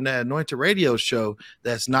Jay from that Anointed Radio show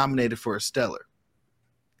that's nominated for a Stellar.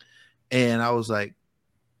 And I was like,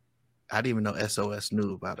 I didn't even know SOS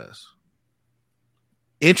knew about us.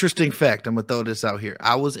 Interesting fact, I'm going to throw this out here.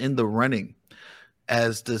 I was in the running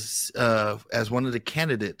as one of the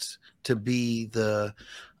candidates to be the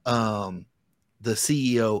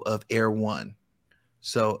CEO of Air One.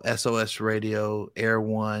 So SOS Radio, Air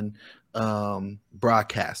One,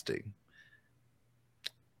 broadcasting.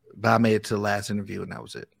 But I made it to the last interview and that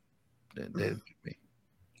was it.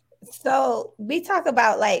 So we talk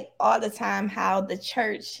about like all the time how the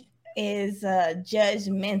church is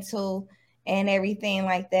judgmental and everything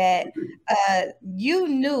like that. You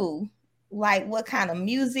knew like what kind of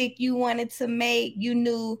music you wanted to make. You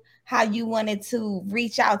knew how you wanted to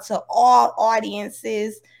reach out to all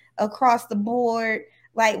audiences across the board.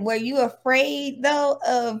 Like, were you afraid though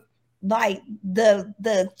of like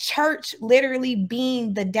the church literally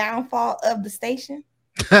being the downfall of the station?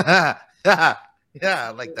 Yeah, I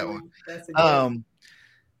like that one.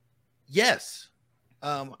 Yes.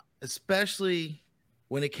 Especially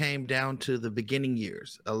when it came down to the beginning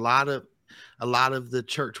years. A lot of the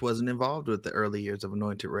church wasn't involved with the early years of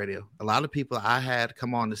Anointed Radio. A lot of people I had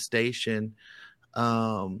come on the station.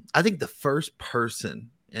 I think the first person,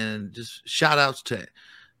 and just shout outs to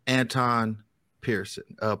Anton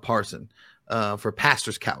Parson for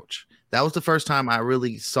Pastor's Couch. That was the first time I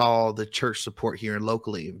really saw the church support here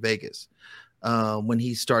locally in Vegas when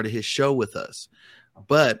he started his show with us.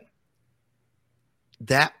 But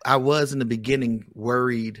that I was in the beginning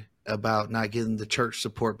worried about not getting the church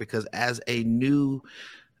support, because as a new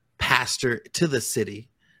pastor to the city,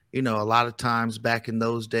 you know, a lot of times back in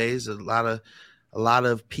those days, a lot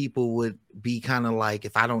of people would be kind of like,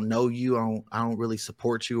 if I don't know you, I don't really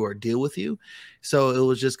support you or deal with you. So it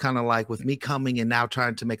was just kind of like with me coming and now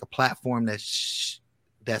trying to make a platform that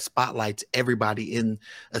spotlights everybody in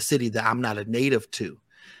a city that I'm not a native to.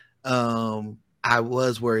 I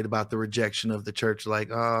was worried about the rejection of the church. Like,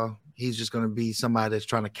 oh, he's just going to be somebody that's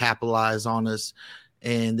trying to capitalize on us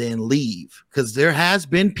and then leave. Because there has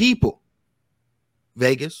been people,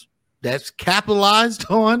 Vegas, that's capitalized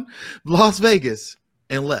on Las Vegas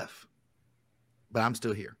and left. But I'm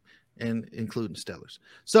still here, and including Stellars.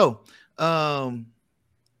 So,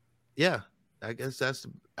 yeah, I guess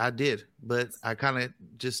I did, but I kind of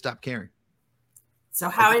just stopped caring. So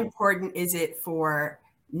how important is it for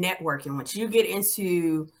networking once you get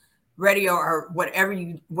into radio or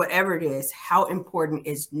whatever it is? How important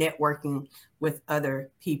is networking with other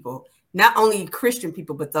people, not only Christian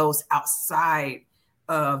people, but those outside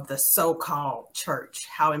of the so-called church?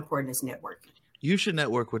 How important is networking? You should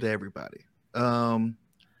network with everybody.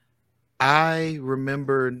 I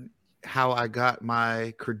remember how I got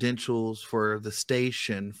my credentials for the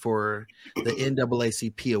station for the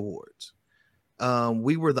NAACP awards.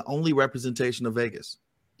 We were the only representation of Vegas.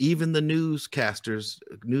 even the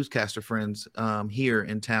newscaster friends here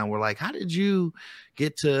in town were like, how did you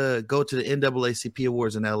get to go to the NAACP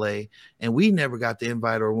Awards in LA? And we never got the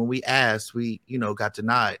invite, or when we asked, we, got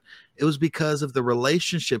denied. It was because of the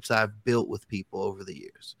relationships I've built with people over the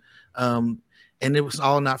years. And it was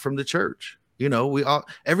all not from the church.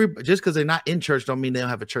 Just because they're not in church don't mean they don't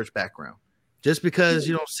have a church background. Just because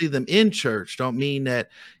you don't see them in church don't mean that,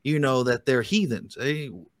 that they're heathens.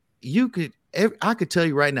 I could tell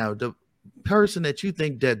you right now, the person that you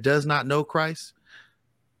think that does not know Christ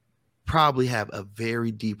probably have a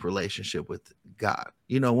very deep relationship with God.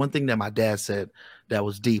 One thing that my dad said that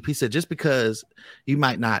was deep, he said, just because you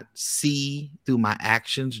might not see through my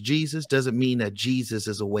actions Jesus doesn't mean that Jesus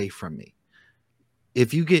is away from me.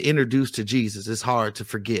 If you get introduced to Jesus, it's hard to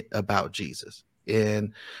forget about Jesus.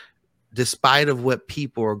 And despite of what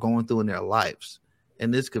people are going through in their lives,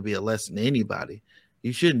 and this could be a lesson to anybody,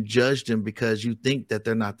 you shouldn't judge them because you think that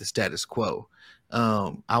they're not the status quo.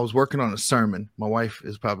 I was working on a sermon. My wife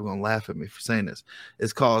is probably going to laugh at me for saying this.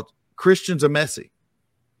 It's called Christians Are Messy.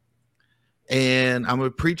 And I'm going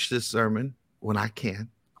to preach this sermon when I can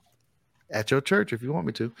at your church if you want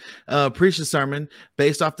me to. Preach the sermon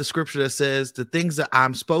based off the scripture that says the things that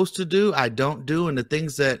I'm supposed to do, I don't do. And the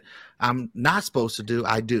things that I'm not supposed to do,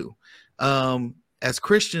 I do. As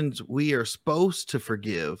Christians, we are supposed to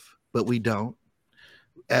forgive, but we don't.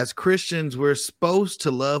 As Christians, we're supposed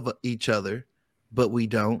to love each other, but we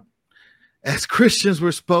don't. As Christians,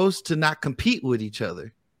 we're supposed to not compete with each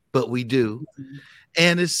other, but we do.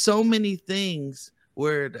 And there's so many things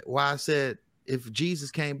why I said if Jesus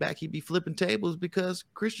came back, he'd be flipping tables because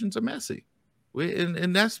Christians are messy.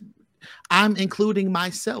 And that's, I'm including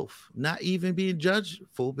myself, not even being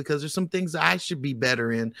judgeful, because there's some things that I should be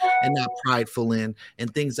better in and not prideful in,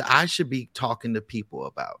 and things that I should be talking to people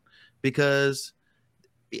about, because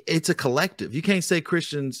it's a collective. You can't say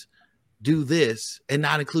Christians do this and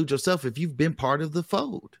not include yourself if you've been part of the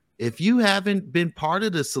fold. If you haven't been part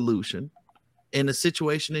of the solution in a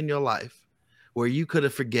situation in your life where you could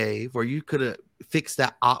have forgave, or you could have fixed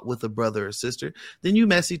that ought with a brother or sister, then you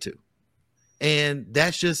messy too. And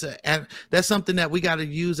that's that's something that we got to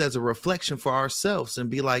use as a reflection for ourselves and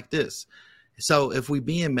be like this. So if we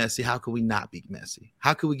being messy, how can we not be messy?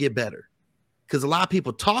 How can we get better? Because a lot of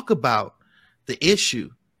people talk about the issue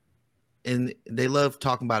and they love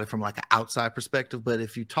talking about it from like an outside perspective. But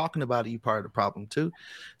if you're talking about it, you're part of the problem too.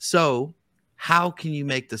 So how can you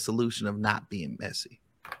make the solution of not being messy?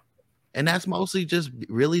 And that's mostly just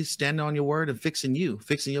really standing on your word and fixing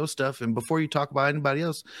your stuff. And before you talk about anybody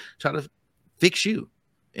else, try to fix you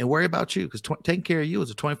and worry about you, because taking care of you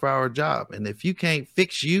is a 24-hour job. And if you can't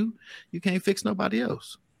fix you, you can't fix nobody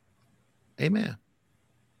else. Amen.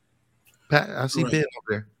 Pat, I see Ben over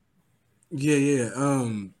there. Yeah.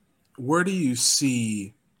 Where do you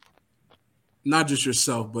see not just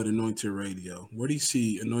yourself, but Anointed Radio? Where do you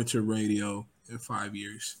see Anointed Radio in 5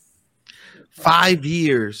 years? 5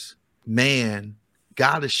 years, man,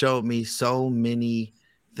 God has showed me so many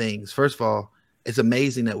things. First of all, it's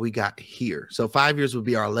amazing that we got here. So 5 years would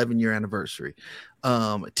be our 11-year anniversary.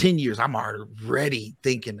 10 years, I'm already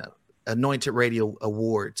thinking of Anointed Radio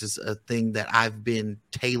Awards is a thing that I've been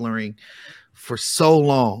tailoring for so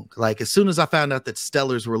long. Like as soon as I found out that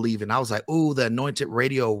Stellars were leaving, I was like, oh, the Anointed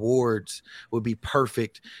Radio Awards would be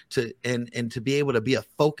perfect to and to be able to be a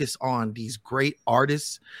focus on these great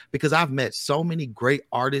artists, because I've met so many great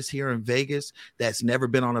artists here in Vegas that's never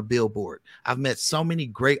been on a billboard. I've met so many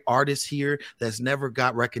great artists here that's never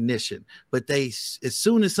got recognition, but as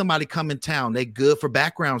soon as somebody come in town, they good for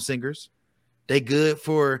background singers. They good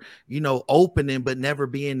for, opening, but never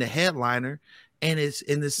being the headliner. And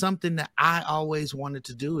it's something that I always wanted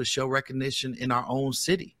to do, is show recognition in our own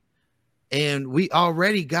city. And we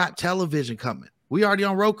already got television coming. We already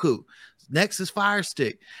on Roku. Next is Fire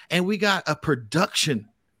Stick. And we got a production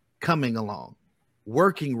coming along,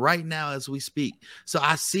 working right now as we speak. So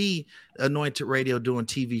I see Anointed Radio doing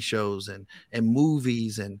TV shows and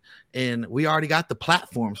movies, and we already got the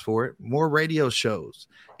platforms for it, more radio shows.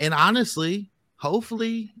 And honestly,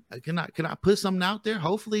 hopefully, can I put something out there?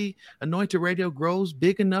 Hopefully Anointed Radio grows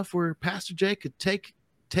big enough where Pastor Jay could take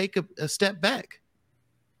a step back.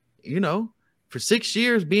 For 6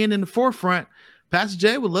 years being in the forefront, Pastor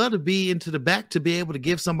Jay would love to be into the back to be able to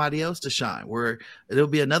give somebody else to shine, where there'll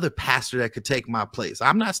be another pastor that could take my place.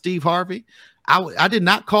 I'm not Steve Harvey. I did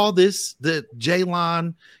not call this the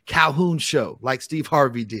Jaylon Calhoun show like Steve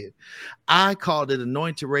Harvey did. I called it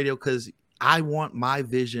Anointed Radio because I want my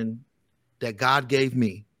vision that God gave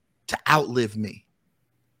me to outlive me.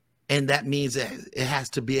 And that means that it has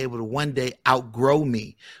to be able to one day outgrow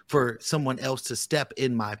me for someone else to step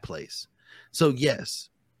in my place. So yes,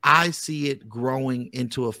 I see it growing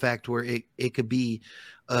into a fact where it could be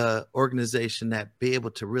an organization that be able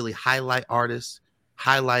to really highlight artists,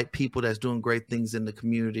 highlight people that's doing great things in the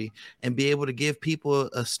community, and be able to give people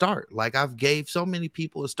a start. Like I've gave so many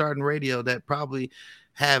people a start in radio that probably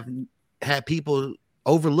have had people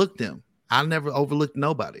overlook them. I never overlooked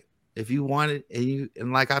nobody. If you want it,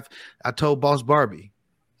 and like I told Boss Barbie,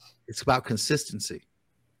 it's about consistency.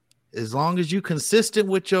 As long as you consistent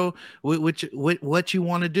with what you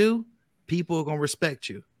want to do, people are gonna respect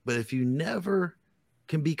you. But if you never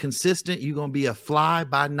can be consistent, you're gonna be a fly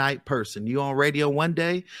by night person. You on radio one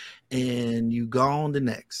day and you gone the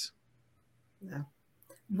next. Yeah.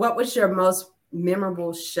 What was your most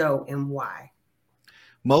memorable show and why?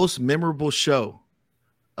 Most memorable show.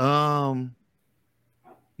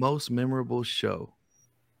 Most memorable show.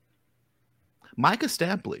 Micah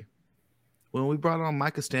Stampley. When we brought on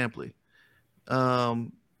Micah Stampley,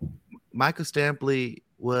 Micah Stampley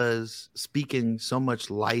was speaking so much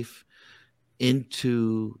life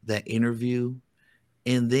into that interview,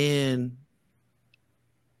 and then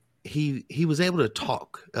he was able to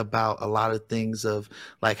talk about a lot of things of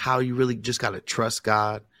like how you really just got to trust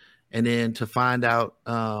God, and then to find out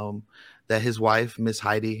that his wife, Miss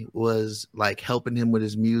Heidi, was like helping him with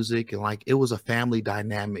his music, and like it was a family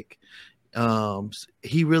dynamic.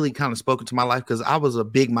 He really kind of spoke into my life because I was a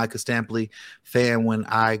big Micah Stampley fan when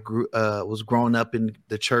I was growing up in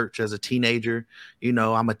the church as a teenager. You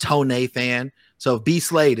know, I'm a Tone fan. So B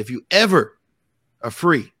Slade, if you ever are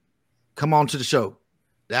free, come on to the show.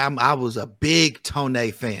 I was a big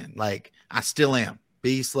Tone fan. Like I still am.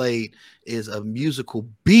 B Slade is a musical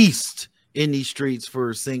beast in these streets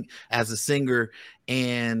as a singer,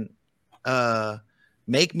 and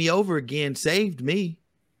Make Me Over Again saved me.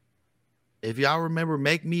 If y'all remember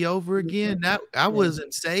Make Me Over Again, that I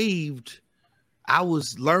wasn't saved. I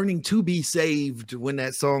was learning to be saved when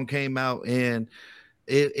that song came out, and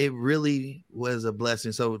it really was a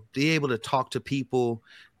blessing. So be able to talk to people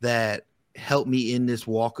that helped me in this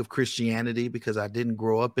walk of Christianity, because I didn't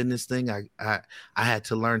grow up in this thing. I had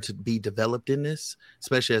to learn to be developed in this,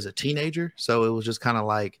 especially as a teenager. So it was just kind of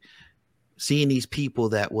like seeing these people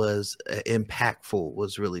that was impactful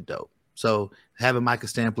was really dope. So having Micah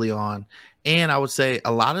Stampley on, and I would say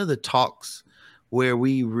a lot of the talks where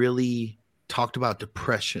we really talked about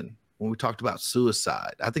depression, when we talked about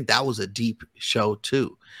suicide, I think that was a deep show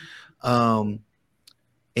too. And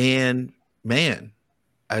man,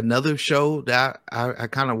 another show that I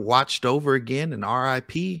kind of watched over again in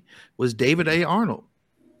RIP was David A. Arnold.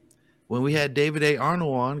 When we had David A.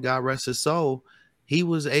 Arnold on, God rest his soul, he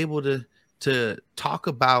was able to talk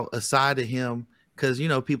about a side of him, because, you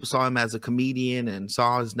know, people saw him as a comedian and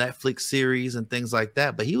saw his Netflix series and things like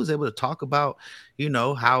that. But he was able to talk about, you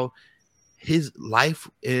know, how his life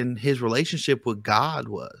and his relationship with God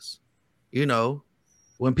was. You know,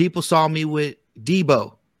 when people saw me with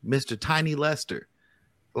Debo, Mr. Tiny Lester,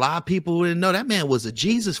 a lot of people didn't know that man was a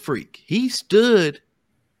Jesus freak. He stood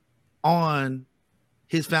on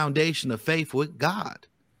his foundation of faith with God.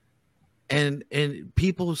 And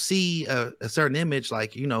people see a certain image,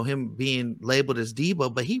 like, you know, him being labeled as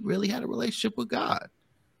Debo, but he really had a relationship with God.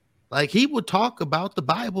 Like, he would talk about the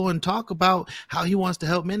Bible and talk about how he wants to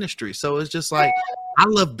help ministry. So it's just like, I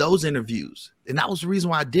love those interviews. And that was the reason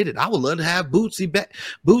why I did it. I would love to have Bootsy back.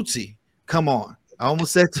 Bootsy, come on. I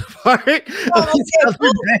almost said the part of the other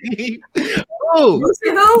name. Oh,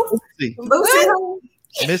 Bootsy.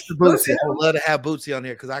 Mr. Bootsy. I would love to have Bootsy on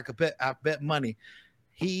here because I bet money.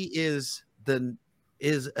 He is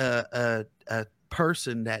a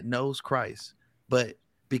person that knows Christ, but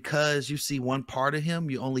because you see one part of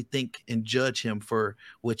him, you only think and judge him for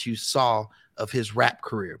what you saw of his rap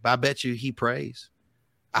career. But I bet you he prays.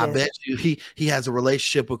 I bet you he has a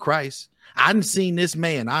relationship with Christ. I hadn't seen this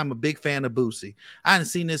man. I'm a big fan of Bootsy. I hadn't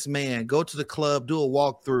seen this man go to the club, do a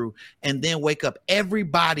walkthrough, and then wake up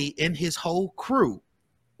everybody in his whole crew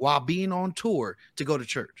while being on tour to go to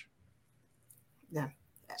church. Yeah.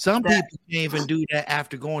 Some people can't even do that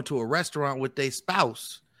after going to a restaurant with their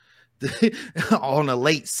spouse on a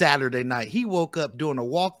late Saturday night. He woke up doing a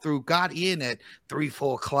walkthrough, got in at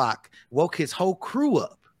 3-4 o'clock, woke his whole crew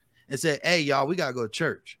up and said, "Hey, y'all, we gotta go to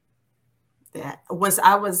church." And I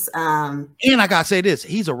gotta say this: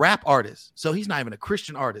 he's a rap artist, so he's not even a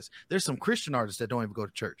Christian artist. There's some Christian artists that don't even go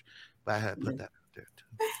to church, but I had to put that out there too.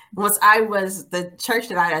 The church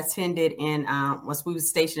that I attended in once we were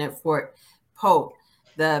stationed at Fort Polk,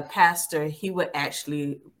 the pastor, he would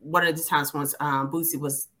actually, one of the times once Bootsy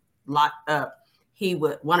was locked up, he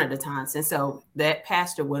would, one of the times, and so that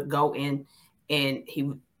pastor would go in and he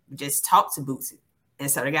would just talk to Bootsy,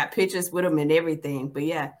 and so they got pictures with him and everything. But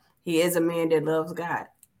yeah, he is a man that loves God.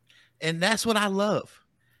 And that's what I love.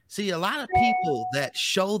 See, a lot of people that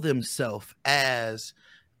show themselves as,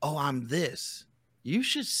 oh, I'm this, you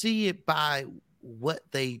should see it by what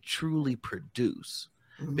they truly produce.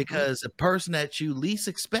 Because a person that you least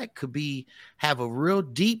expect could have a real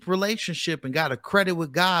deep relationship and got a credit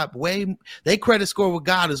with God. They credit score with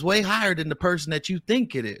God is way higher than the person that you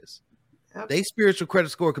think it is. Yep. They spiritual credit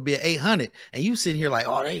score could be an 800, and you sitting here like,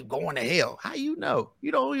 oh, they going to hell. How you know?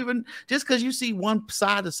 You don't even, just because you see one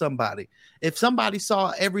side of somebody. If somebody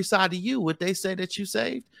saw every side of you, would they say that you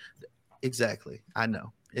saved? Exactly. I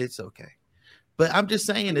know. It's okay. But I'm just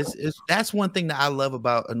saying, that's one thing that I love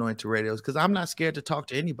about Anointed Radio, is because I'm not scared to talk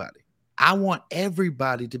to anybody. I want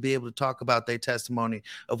everybody to be able to talk about their testimony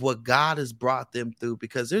of what God has brought them through,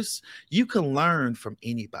 because you can learn from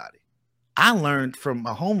anybody. I learned from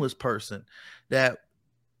a homeless person that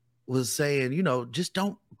was saying, just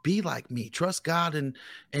don't be like me. Trust God and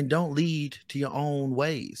don't lead to your own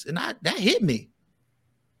ways. And that hit me.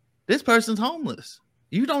 This person's homeless.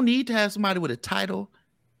 You don't need to have somebody with a title.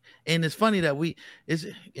 And it's funny that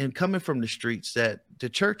coming from the streets, that the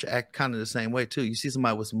church act kind of the same way too. You see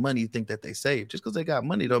somebody with some money, you think that they saved. Just because they got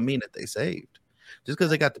money don't mean that they saved. Just because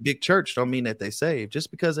they got the big church don't mean that they saved.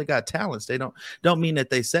 Just because they got talents, they don't mean that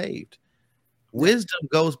they saved. Wisdom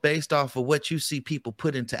goes based off of what you see people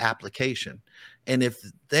put into application. And if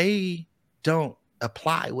they don't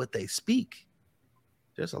apply what they speak,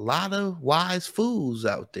 there's a lot of wise fools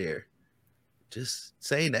out there. Just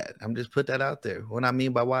saying that. I'm just put that out there. What I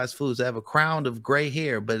mean by wise fools, they have a crown of gray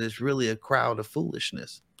hair, but it's really a crowd of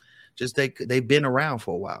foolishness. Just they've been around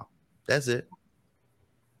for a while. That's it.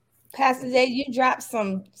 Pastor Jay, you dropped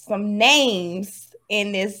some names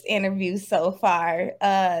in this interview so far,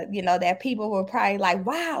 that people were probably like,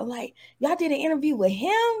 wow, like y'all did an interview with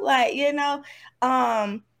him,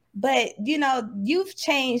 but you've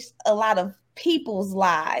changed a lot of people's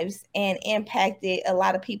lives and impacted a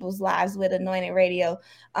lot of people's lives with Anointed Radio.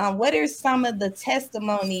 What are some of the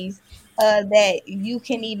testimonies that you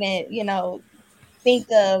can even, think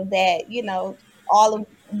of that, all of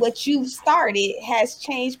what you've started has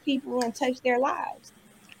changed people and touched their lives?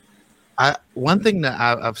 One thing that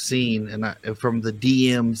I've seen, and from the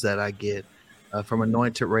DMs that I get from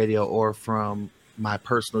Anointed Radio or from my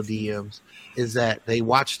personal DMs, is that they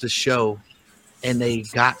watch the show and they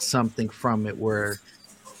got something from it where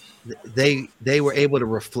they were able to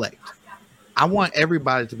reflect. I want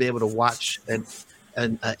everybody to be able to watch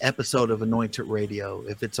an episode of Anointed Radio,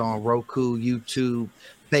 if it's on Roku, YouTube,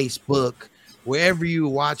 Facebook, wherever you're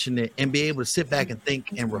watching it, and be able to sit back and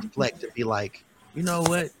think and reflect and be like, you know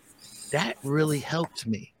what? That really helped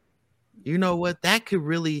me. You know what? I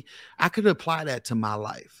could apply that to my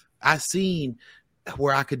life. I seen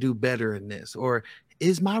where I could do better in this. Or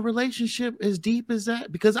is my relationship as deep as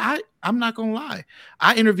that? Because I'm not going to lie.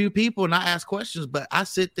 I interview people and I ask questions, but I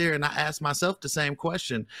sit there and I ask myself the same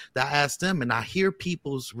question that I asked them, and I hear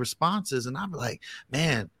people's responses, and I'm like,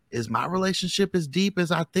 man, is my relationship as deep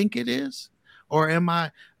as I think it is? Or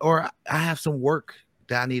I have some work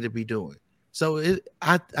that I need to be doing. So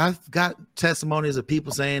I've got testimonies of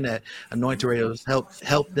people saying that Anointed Radio has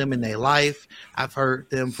helped them in their life. I've heard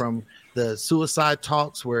them from the suicide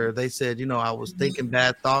talks where they said, I was thinking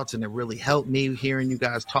bad thoughts, and it really helped me hearing you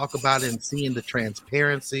guys talk about it and seeing the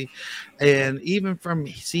transparency. And even from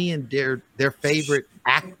seeing their favorite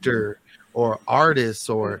actor or artist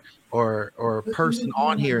or person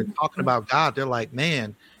on here and talking about God, they're like,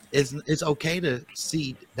 man, it's okay to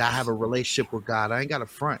see that I have a relationship with God. I ain't got a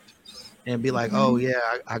front. And be like, oh, yeah,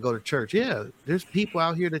 I go to church. Yeah, there's people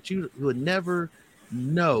out here that you would never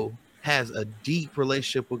know has a deep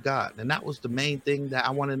relationship with God. And that was the main thing that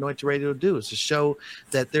I wanted Anointed Radio to do, is to show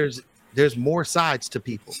that there's more sides to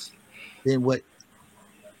people than what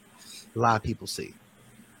a lot of people see.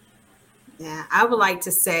 Yeah, I would like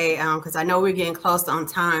to say, because I know we're getting close on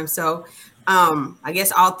time. So I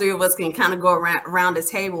guess all three of us can kind of go around the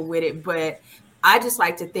table with it. But I just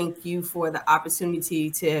like to thank you for the opportunity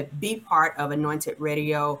to be part of Anointed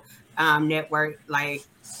Radio Network, like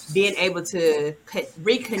being able to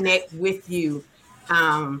reconnect with you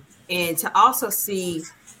and to also see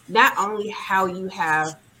not only how you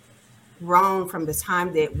have grown from the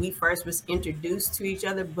time that we first was introduced to each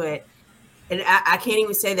other, but I can't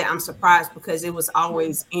even say that I'm surprised, because it was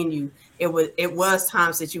always in you. It was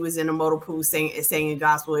times that you was in a motor pool singing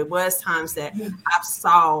gospel. It was times that I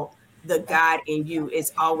saw the God in you.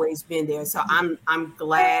 It's always been there. So I'm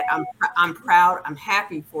glad, I'm proud, I'm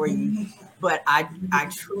happy for you. But I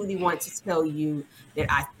truly want to tell you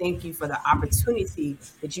that I thank you for the opportunity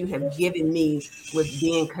that you have given me with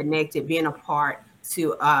being connected, being a part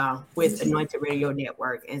to with Anointed Radio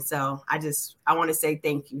Network. And so I want to say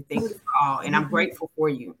thank you for all, and I'm grateful for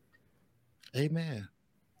you. Amen.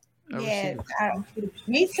 Yes,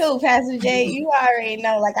 me too, Pastor Jay. You already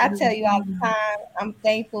know, like I tell you all the time, I'm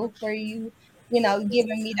thankful for you,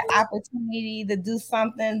 giving me the opportunity to do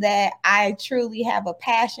something that I truly have a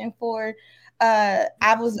passion for. I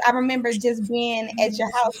remember just being at your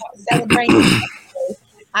house celebrating.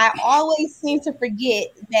 I always seem to forget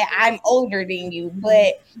that I'm older than you,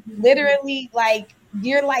 but literally, like,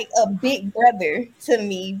 you're like a big brother to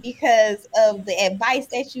me because of the advice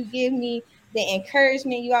that you give me, the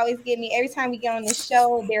encouragement you always give me. Every time we get on the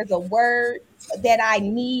show, there's a word that I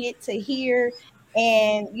needed to hear.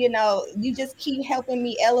 And, you just keep helping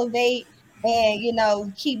me elevate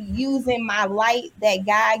and, keep using my light that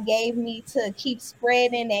God gave me to keep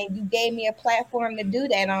spreading. And you gave me a platform to do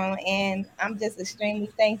that on. And I'm just extremely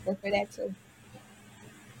thankful for that too.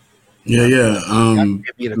 Yeah.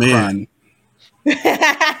 Man.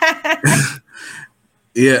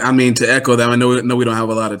 Yeah, I mean, to echo that, I know we don't have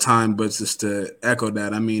a lot of time, but just to echo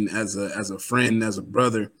that, I mean, as a friend, as a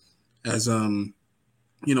brother, as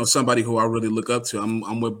somebody who I really look up to,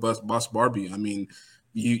 I'm with Boss Barbie. I mean,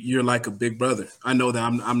 you're like a big brother. I know that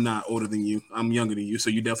I'm not older than you. I'm younger than you, so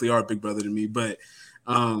you definitely are a big brother to me. But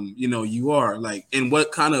you are like, and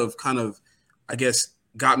what kind of I guess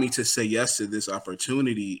got me to say yes to this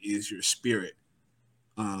opportunity is your spirit.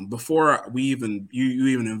 Before you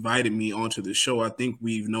even invited me onto the show, I think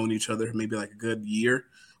we've known each other maybe like a good year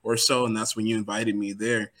or so, and that's when you invited me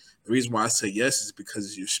there. The reason why I say yes is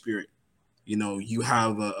because of your spirit. You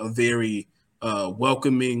have a very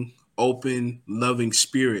welcoming, open, loving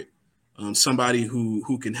spirit. Somebody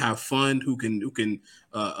who can have fun, who can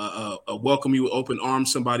welcome you with open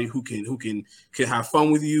arms. Somebody who can have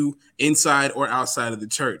fun with you inside or outside of the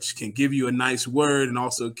church, can give you a nice word, and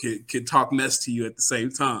also can talk mess to you at the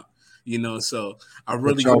same time. So I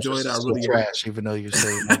really enjoyed it. I really trash, even though you're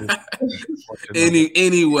saying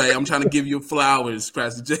anyway. I'm trying to give you flowers,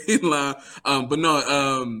 Pastor Jay. But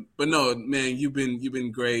no, man, you've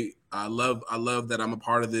been great. I love that I'm a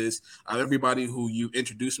part of this. Everybody who you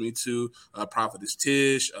introduced me to, Prophetess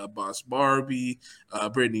Tish, Boss Barbie,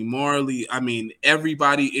 Brittany Marley. I mean,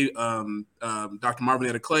 everybody, Dr.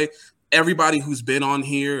 Marvinetta Clay, everybody who's been on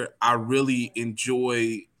here, I really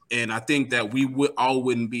enjoy. And I think that we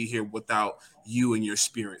wouldn't be here without you and your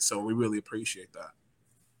spirit. So we really appreciate that.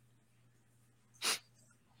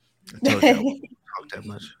 I told you I wouldn't talk that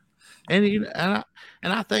much. And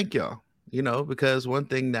I thank y'all. Because one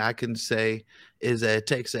thing that I can say is that it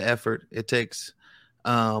takes an effort. It takes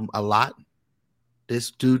a lot.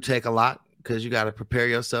 This do take a lot because you got to prepare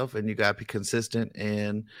yourself and you got to be consistent.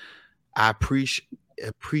 And I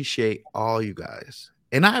appreciate all you guys.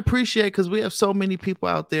 And I appreciate because we have so many people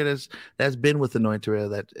out there that's been with Anointed Radio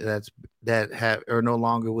that are no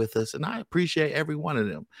longer with us. And I appreciate every one of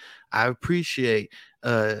them. I appreciate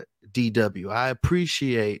DW. I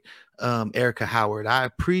appreciate Erica Howard. I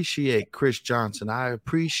appreciate Chris Johnson. I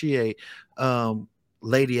appreciate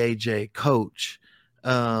Lady AJ, Coach,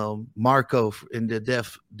 Marco in the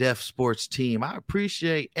Deaf Sports team. I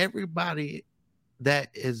appreciate everybody that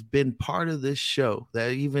has been part of this show,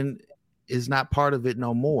 that even is not part of it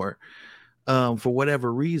no more for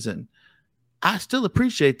whatever reason. I still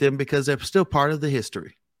appreciate them because they're still part of the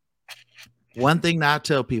history. One thing that I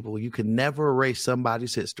tell people, you can never erase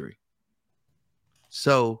somebody's history.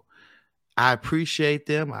 So I appreciate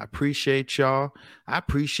them. I appreciate y'all. I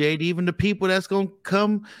appreciate even the people that's going to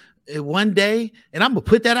come one day. And I'm going to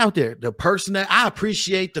put that out there. The person that I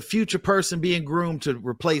appreciate, the future person being groomed to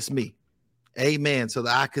replace me. Amen. So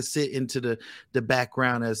that I could sit into the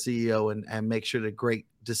background as CEO and make sure that great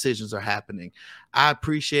decisions are happening. I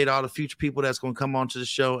appreciate all the future people that's going to come onto the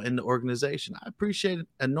show and the organization. I appreciate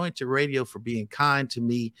Anointed Radio for being kind to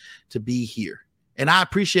me to be here. And I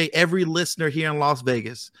appreciate every listener here in Las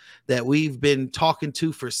Vegas that we've been talking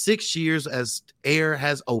to for 6 years as air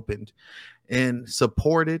has opened and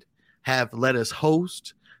supported, have let us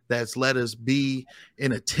host, that's let us be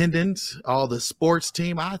in attendance, all the sports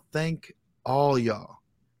team. I thank all y'all,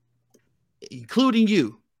 including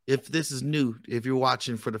you. If this is new, if you're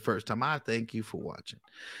watching for the first time, I thank you for watching.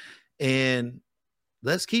 And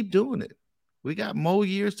let's keep doing it. We got more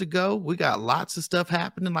years to go. We got lots of stuff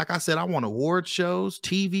happening. Like I said, I want award shows,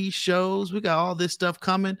 TV shows. We got all this stuff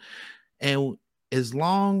coming. And as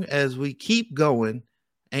long as we keep going,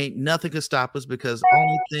 ain't nothing can stop us, because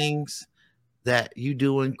only things that you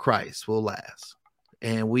do in Christ will last.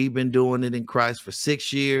 And we've been doing it in Christ for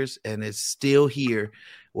 6 years, and it's still here.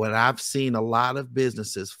 When I've seen a lot of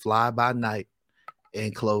businesses fly by night,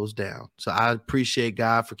 and closed down. So I appreciate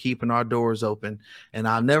God for keeping our doors open. And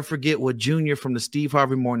I'll never forget what Junior from the Steve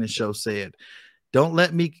Harvey Morning Show said. Don't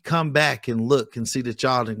let me come back and look and see that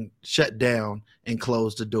y'all done shut down and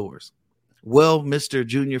close the doors. Well, Mr.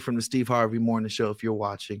 Junior from the Steve Harvey Morning Show, if you're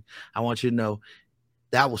watching, I want you to know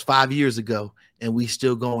that was 5 years ago and we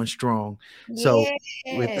still going strong. So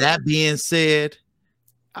with that being said,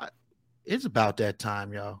 it's about that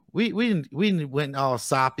time, y'all. We went all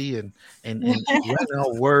soppy and went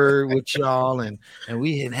a word with y'all and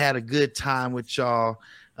we had a good time with y'all.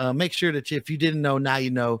 Make sure that if you didn't know, now you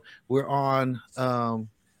know. We're on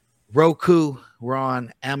Roku, we're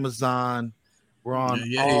on Amazon, we're on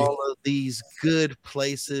all of these good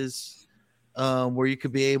places where you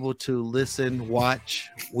could be able to listen, watch.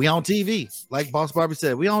 We on TV, like Boss Barbie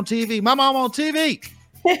said. We on TV. My mom on TV.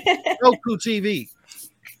 Roku TV.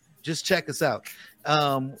 Just check us out.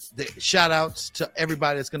 The shout outs to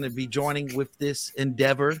everybody that's going to be joining with this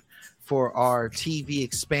endeavor for our TV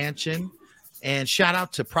expansion. And shout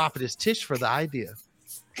out to Prophetess Tish for the idea,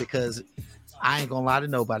 because I ain't going to lie to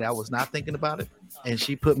nobody. I was not thinking about it. And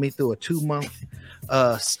she put me through a 2-month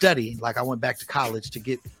study. Like I went back to college to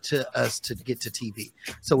get to TV.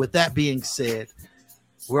 So with that being said,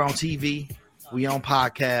 we're on TV. We on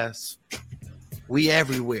podcasts. We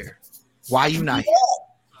everywhere. Why unite?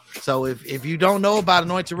 So if you don't know about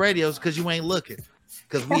Anointed Radio, it's because you ain't looking,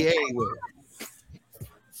 because we everywhere.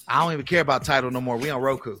 I don't even care about title no more. We on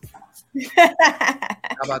Roku.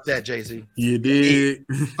 How about that, Jay-Z? You did.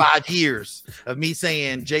 5 years of me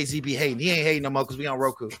saying Jay-Z be hating. He ain't hating no more because we on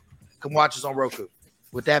Roku. Come watch us on Roku.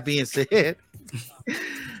 With that being said,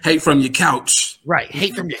 hate from your couch. Right.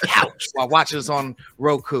 Hate from your couch while watching us on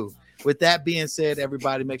Roku. With that being said,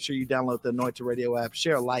 everybody, make sure you download the Anointed Radio app,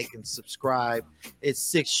 share, like, and subscribe. It's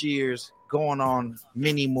 6 years, going on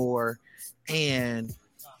many more, and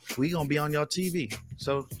we're going to be on your TV.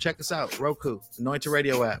 So check us out, Roku, Anointed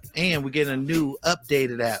Radio app. And we're getting a new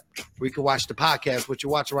updated app where you can watch the podcast, what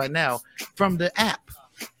you're watching right now, from the app.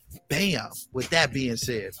 Bam. With that being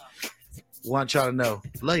said, want y'all to know,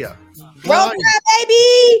 Leia. Roll Tide,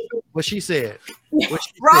 baby. What she said.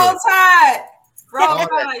 Roll Tide. Roll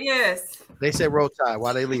Tide, yes. They said Roll Tide.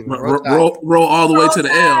 Why they leaving? Roll all the way to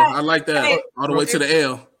the L. I like that. Hey, all the way to the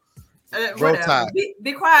L. Roll Tide.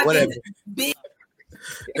 Be quiet. Whatever.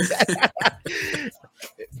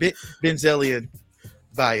 Benzelian.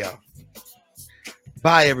 Bye, y'all.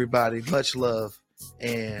 Bye, everybody. Much love.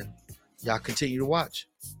 And y'all continue to watch.